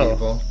the way,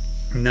 people.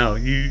 No,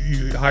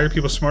 you hire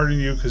people smarter than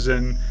you, because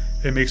then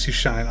it makes you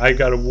shine. I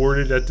got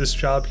awarded at this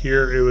job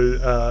here. It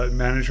was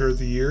Manager of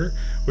the Year,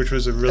 which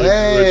was a really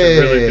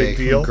big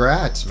deal.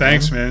 Congrats, man.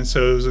 Thanks, man.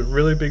 So it was a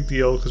really big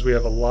deal, because we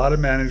have a lot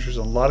of managers,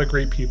 a lot of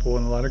great people,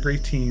 and a lot of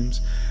great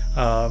teams.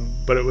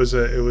 But it was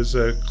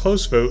a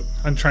close vote.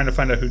 I'm trying to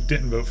find out who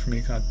didn't vote for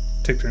me.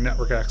 Take their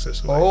network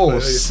access away. Oh,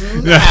 but,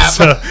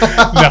 snap!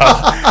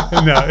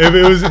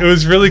 It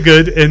was really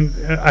good, and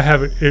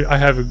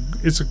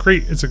it's a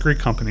great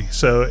company.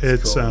 So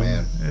it's cool,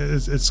 man.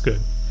 It's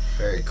good.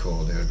 Very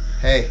cool, dude.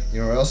 Hey,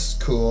 you know what else is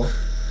cool?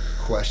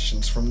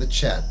 Questions from the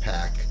chat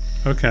pack.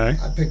 Okay.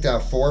 I picked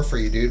out 4 for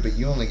you, dude, but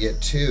you only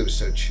get 2,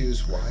 so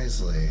choose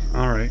wisely.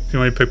 All right. Do you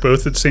want me to pick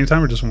both at the same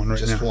time, or just one right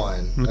now? Just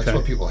one. Okay. That's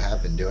what people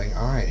have been doing.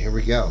 All right, here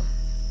we go.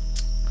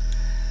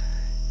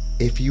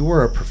 If you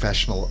were a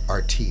professional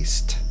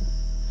artiste,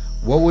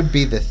 what would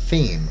be the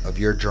theme of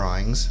your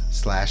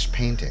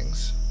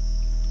drawings/paintings?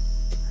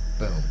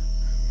 Boom.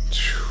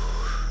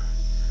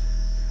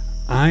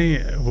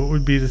 What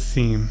would be the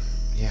theme?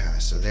 Yeah,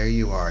 so there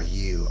you are,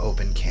 you,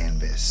 open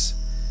canvas,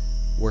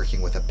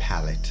 working with a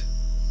palette.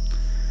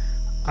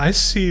 I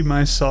see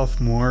myself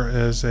more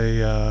as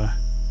a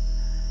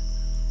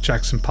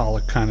Jackson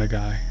Pollock kind of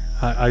guy.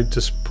 I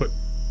just put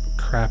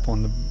crap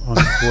on the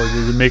board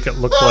to make it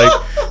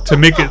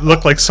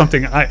look like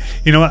something.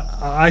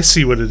 I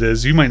see what it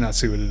is. You might not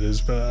see what it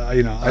is, but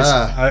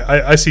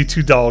I see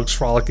 2 dogs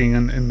frolicking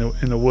in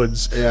the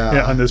woods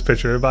on this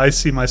picture. But I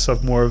see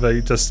myself more of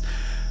a just,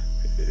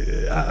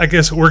 I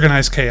guess,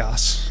 organized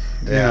chaos.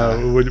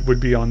 Would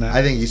be on that.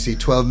 I think you see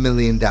 $12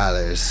 million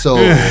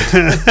sold.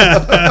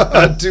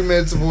 2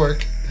 minutes of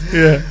work.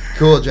 Yeah.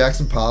 Cool,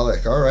 Jackson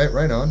Pollock. All right,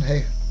 right on.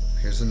 Hey,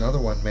 here's another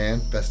one,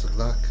 man. Best of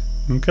luck.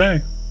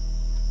 Okay.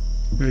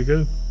 Very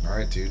good. All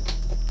right, dude.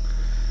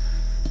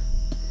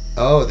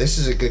 Oh, this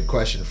is a good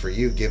question for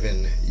you,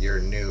 given your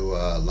new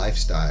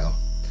lifestyle.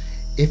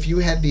 If you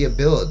had the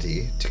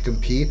ability to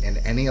compete in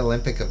any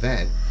Olympic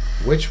event,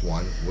 which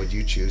one would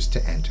you choose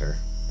to enter?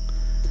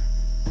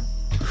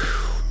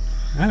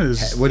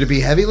 Would it be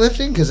heavy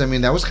lifting? Because, I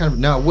mean, that was kind of...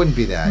 No, it wouldn't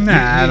be that.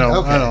 I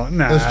don't.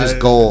 Nah, those are just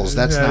goals.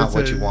 That's not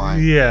what you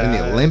want. Yeah. In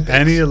the Olympics.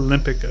 Any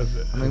Olympic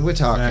event. I mean, we're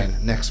talking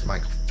next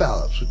Michael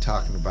Phelps. We're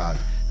talking about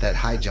that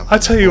high jump. I'll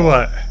tell you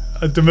what.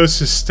 The most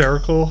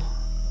hysterical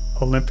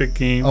Olympic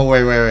game. Oh,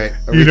 wait.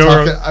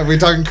 Are we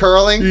talking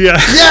curling? Yeah.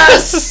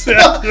 Yes!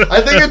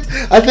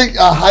 I think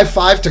high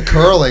five to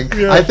curling.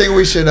 Yeah. I think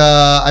we should...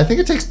 I think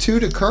it takes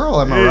 2 to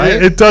curl. Am I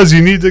right? It does.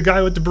 You need the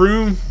guy with the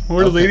broom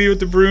or the lady with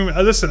the broom.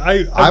 Listen,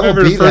 I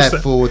remember will be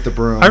that fool with the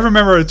broom. I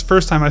remember the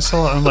first time I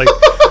saw it. I'm like...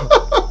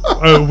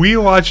 we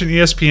watching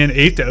ESPN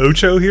 8 to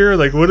Ocho here?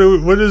 Like,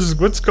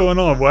 what's going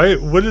on?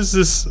 What is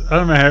this? I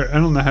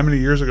don't know how many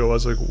years ago it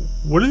was. Like,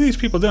 what are these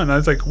people doing? And I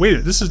was like,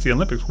 wait, this is the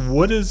Olympics.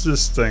 What is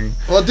this thing?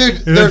 Well, dude,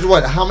 there's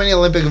how many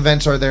Olympic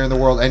events are there in the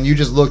world? And you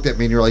just looked at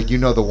me and you're like, you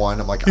know the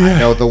one. I'm like, I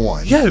know the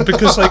one. Yeah,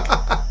 because like,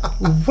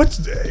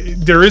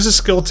 there is a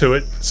skill to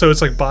it. So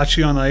it's like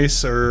bocce on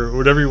ice or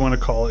whatever you want to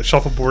call it,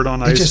 shuffleboard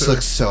on ice. It just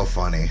looks so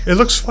funny. It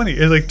looks funny.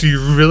 Like, do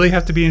you really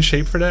have to be in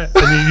shape for that?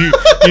 I mean,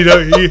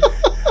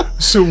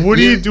 So what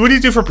do you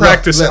do for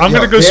practice? I'm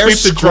going to go sweep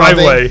the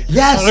driveway.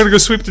 Yes. I'm going to go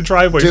sweep the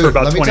driveway for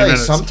about 20 minutes. Let me tell you,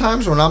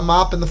 sometimes when I'm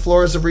mopping the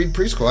floors of Reed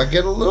Preschool, I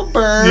get a little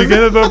burn. You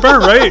get a little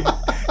burn, right?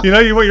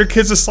 You want your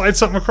kids to slide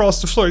something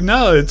across the floor.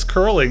 No, it's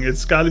curling.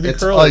 It's got to be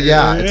curling. Oh,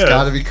 yeah, it's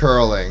got to be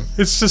curling.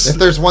 It's just... If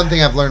there's one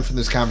thing I've learned from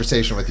this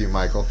conversation with you,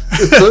 Michael,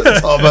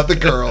 it's all about the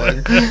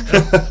curling.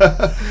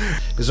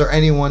 Is there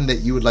anyone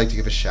that you would like to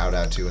give a shout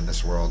out to in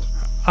this world?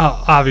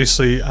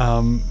 Obviously,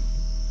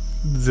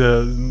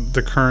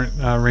 the current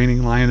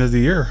reigning Lion of the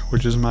Year,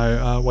 which is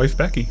my wife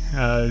Becky.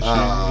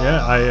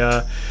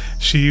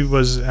 She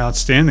was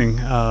outstanding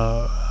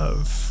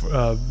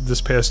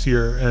this past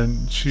year,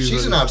 and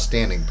she's an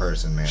outstanding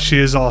person, man. She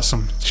is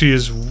awesome. She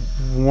is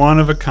one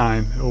of a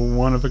kind.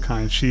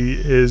 She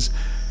is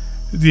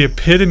the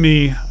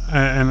epitome,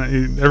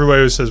 and everybody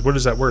always says, "What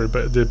is that word?"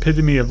 But the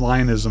epitome of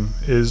lionism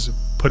is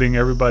putting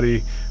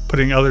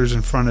others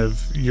in front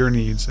of your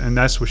needs, and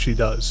that's what she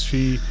does.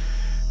 She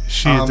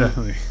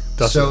definitely.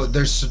 So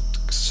there's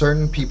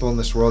certain people in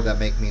this world that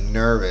make me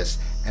nervous,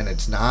 and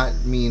it's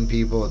not mean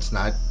people, it's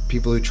not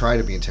people who try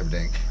to be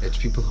intimidating, it's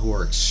people who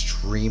are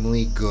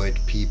extremely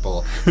good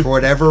people. For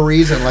whatever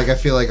reason, like I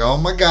feel like, oh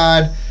my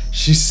God,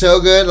 she's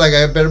so good, like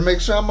I better make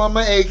sure I'm on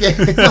my A game.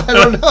 I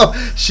don't know.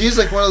 She's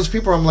like one of those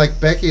people where I'm like,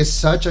 Becky is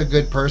such a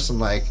good person,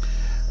 like,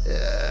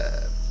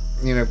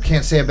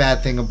 can't say a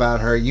bad thing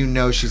about her.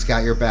 She's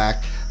got your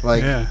back.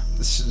 Like,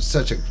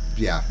 such a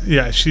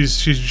Yeah, she's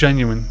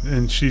genuine,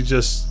 and she's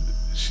just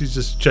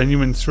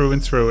genuine through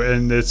and through.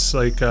 And it's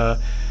like,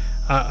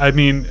 I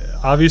mean,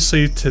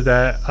 obviously to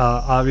that,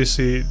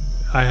 obviously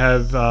I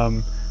have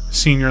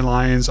senior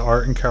Lions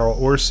Art and Carol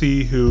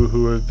Orsi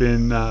who have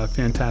been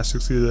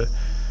fantastic through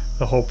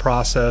the whole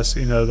process.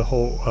 You know, the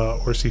whole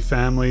Orsi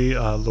family,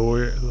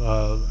 Lori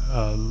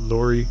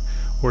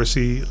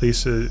Orsi,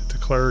 Lisa the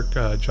clerk,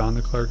 John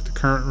the clerk, the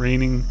current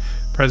reigning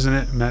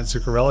president, Matt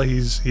Zuccarelli.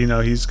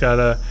 He's got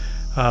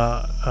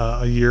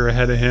a year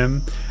ahead of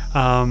him.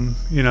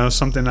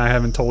 Something I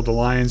haven't told the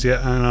Lions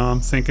yet. I know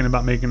I'm thinking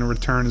about making a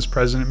return as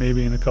president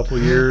maybe in a couple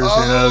of years.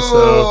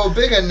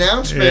 Big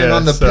announcement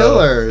on the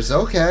pillars.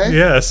 Okay.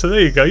 Yeah, so there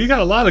you go. You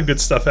got a lot of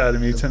good stuff out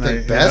of me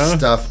tonight. The best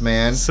stuff,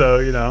 man. So,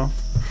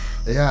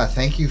 Yeah,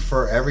 thank you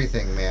for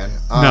everything, man.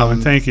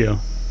 And thank you.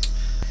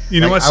 You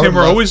know what, Sam?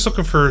 We're always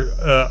looking for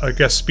a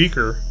guest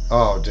speaker.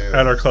 Oh, dude.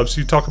 At our club.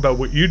 So you talk about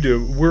what you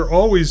do. We're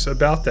always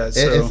about that.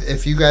 So.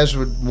 If you guys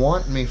would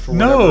want me for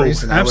whatever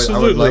reason, I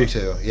would love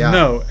to. Yeah.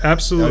 No,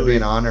 absolutely. That would be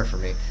an honor for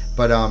me.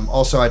 But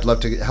also, I'd love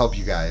to help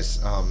you guys.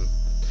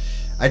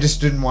 I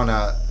just didn't want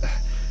to...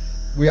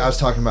 I was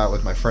talking about it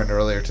with my friend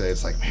earlier today.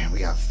 It's like, man, we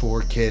got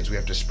 4 kids. We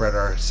have to spread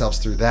ourselves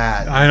through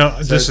that. I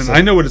know. So listen,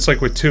 I know what it's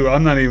like with 2.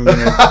 I'm not even going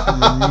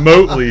to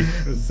remotely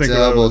think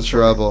about it. Double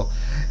trouble.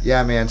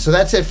 Yeah, man. So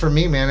that's it for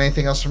me, man.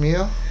 Anything else from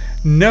you?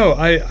 No,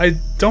 I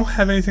don't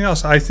have anything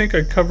else. I think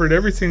I covered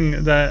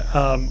everything that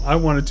I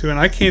wanted to, and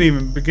I can't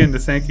even begin to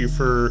thank you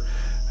for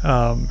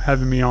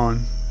having me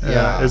on.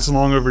 Yeah. It's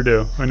long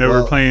overdue. I know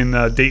we're playing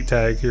date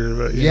tag here,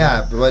 but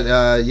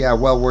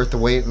well worth the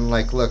wait. And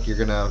look, you're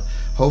gonna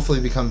hopefully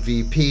become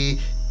VP,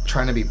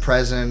 trying to be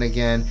president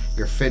again.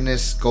 Your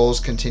fitness goals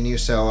continue,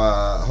 so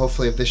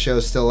hopefully, if this show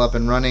is still up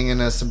and running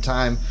in some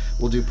time,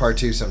 we'll do part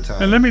 2 sometime.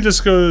 And let me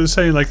just go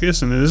say,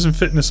 listen, it isn't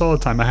fitness all the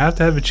time. I have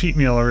to have a cheat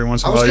meal every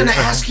once in a while. I was going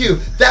to ask you.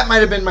 That might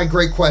have been my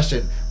great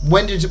question.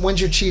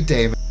 When's your cheat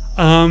day?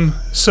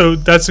 So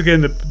that's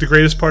again the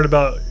greatest part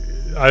about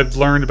I've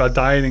learned about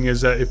dieting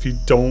is that if you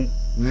don't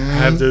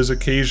have those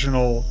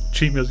occasional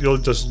cheat meals, you'll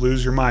just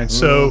lose your mind.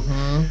 So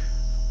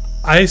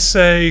I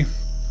say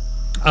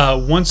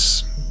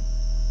once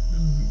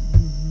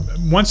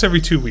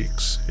every 2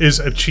 weeks is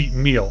a cheat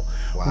meal.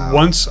 Wow.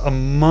 Once a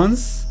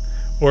month,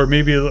 or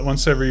maybe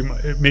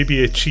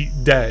maybe a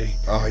cheat day.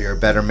 Oh, you're a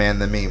better man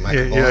than me,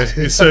 Michael. Yeah.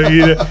 So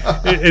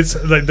it's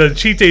like the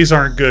cheat days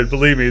aren't good.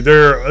 Believe me,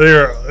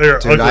 they're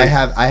Dude, ugly. I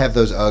have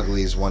those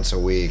uglies once a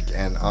week,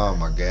 and oh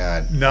my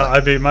god. No, I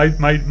mean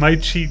my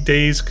cheat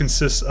days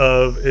consist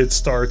of it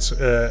starts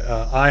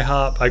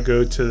IHOP. I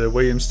go to the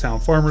Williamstown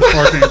Farmers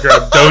Market and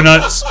grab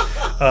donuts.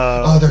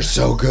 They're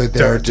so good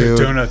there, dude.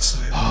 Donuts.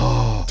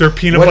 Oh, they're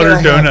peanut butter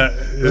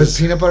donut. There's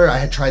peanut butter. I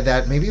had tried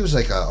that. Maybe it was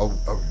like a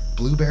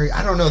blueberry.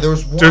 I don't know.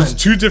 There's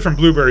 2 different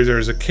blueberries.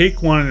 There's a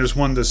cake one, and there's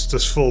one that's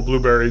just full of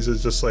blueberries.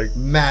 It's just like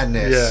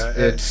madness.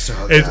 Yeah, it's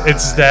so good.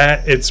 It's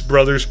that. It's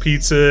Brothers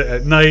Pizza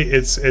at night.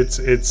 It's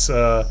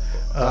oh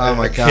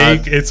my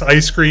god. Cake. It's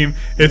ice cream.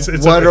 It's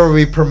what are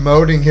we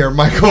promoting here,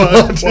 Michael?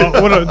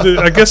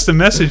 I guess the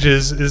message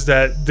is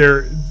that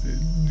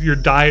your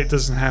diet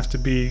doesn't have to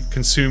be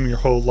consume your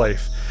whole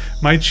life.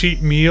 My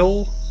cheat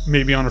meal,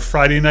 maybe on a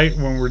Friday night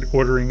when we're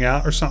ordering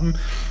out or something,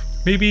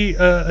 maybe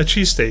a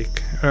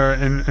cheesesteak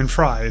and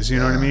fries, you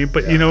know what I mean?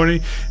 But you know what I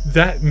mean?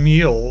 That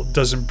meal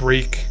doesn't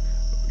break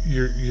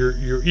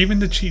your even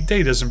the cheat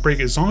day doesn't break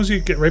it. As long as you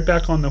get right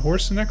back on the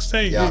horse the next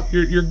day,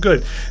 you're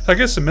good. I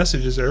guess the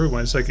message is to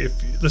everyone. It's like,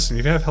 if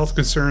you have health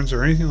concerns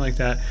or anything like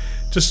that,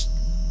 just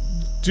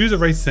do the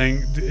right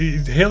thing.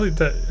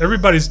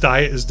 Everybody's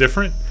diet is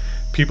different.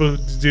 People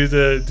do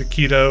the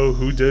keto,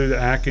 who do the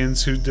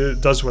Atkins, who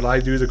does what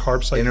I do, the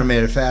carb cycle.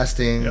 Intermittent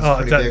fasting is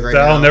pretty big right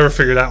now. I'll never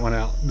figure that one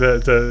out.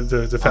 The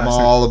fasting. I'm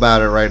all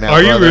about it right now.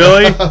 Are you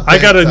really? I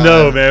gotta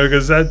know, man,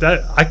 because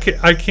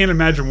I can't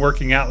imagine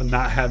working out and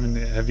not having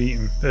to have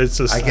eaten. It's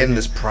just I get in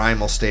this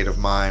primal state of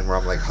mind where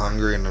I'm like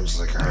hungry and I'm just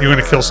like, you want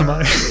to kill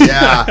somebody?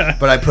 Yeah,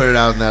 but I put it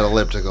out in that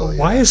elliptical.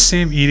 Why is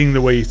Sam eating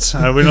the weights?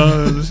 We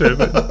don't understand.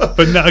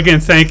 But no,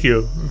 again, thank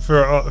you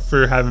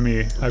for having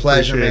me. I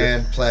Pleasure, appreciate man.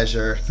 it.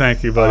 Pleasure.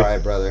 Thank you, buddy. All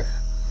right, brother.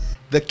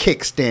 The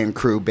Kickstand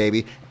crew,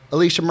 baby.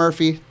 Alicia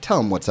Murphy, tell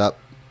them what's up.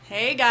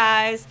 Hey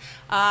guys,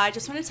 I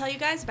just want to tell you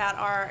guys about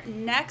our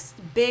next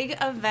big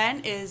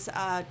event is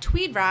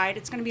Tweed Ride.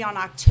 It's going to be on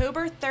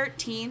October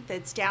 13th.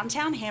 It's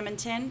downtown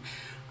Hammonton.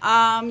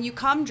 You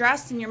come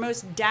dressed in your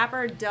most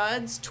dapper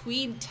duds,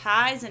 tweed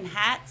ties and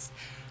hats.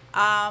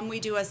 We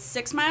do a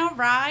 6-mile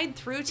ride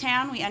through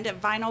town. We end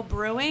at Vinyl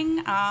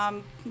Brewing.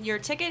 Your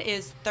ticket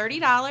is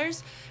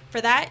 $30. For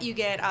that, you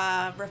get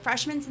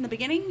refreshments in the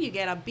beginning, you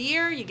get a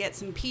beer, you get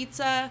some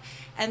pizza,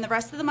 and the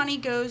rest of the money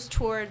goes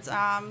towards,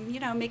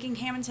 making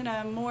Hammonton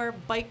a more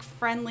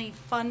bike-friendly,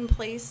 fun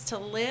place to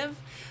live.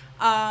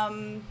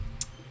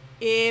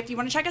 If you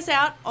want to check us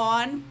out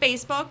on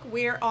Facebook,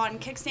 we're on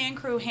Kickstand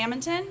Crew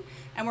Hammonton,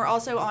 and we're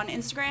also on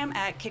Instagram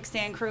at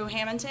Kickstand Crew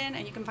Hammonton,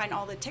 and you can find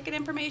all the ticket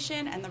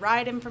information and the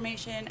ride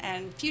information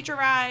and future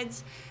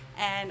rides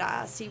and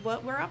see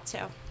what we're up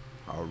to.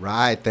 All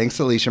right. Thanks,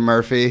 Alicia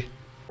Murphy.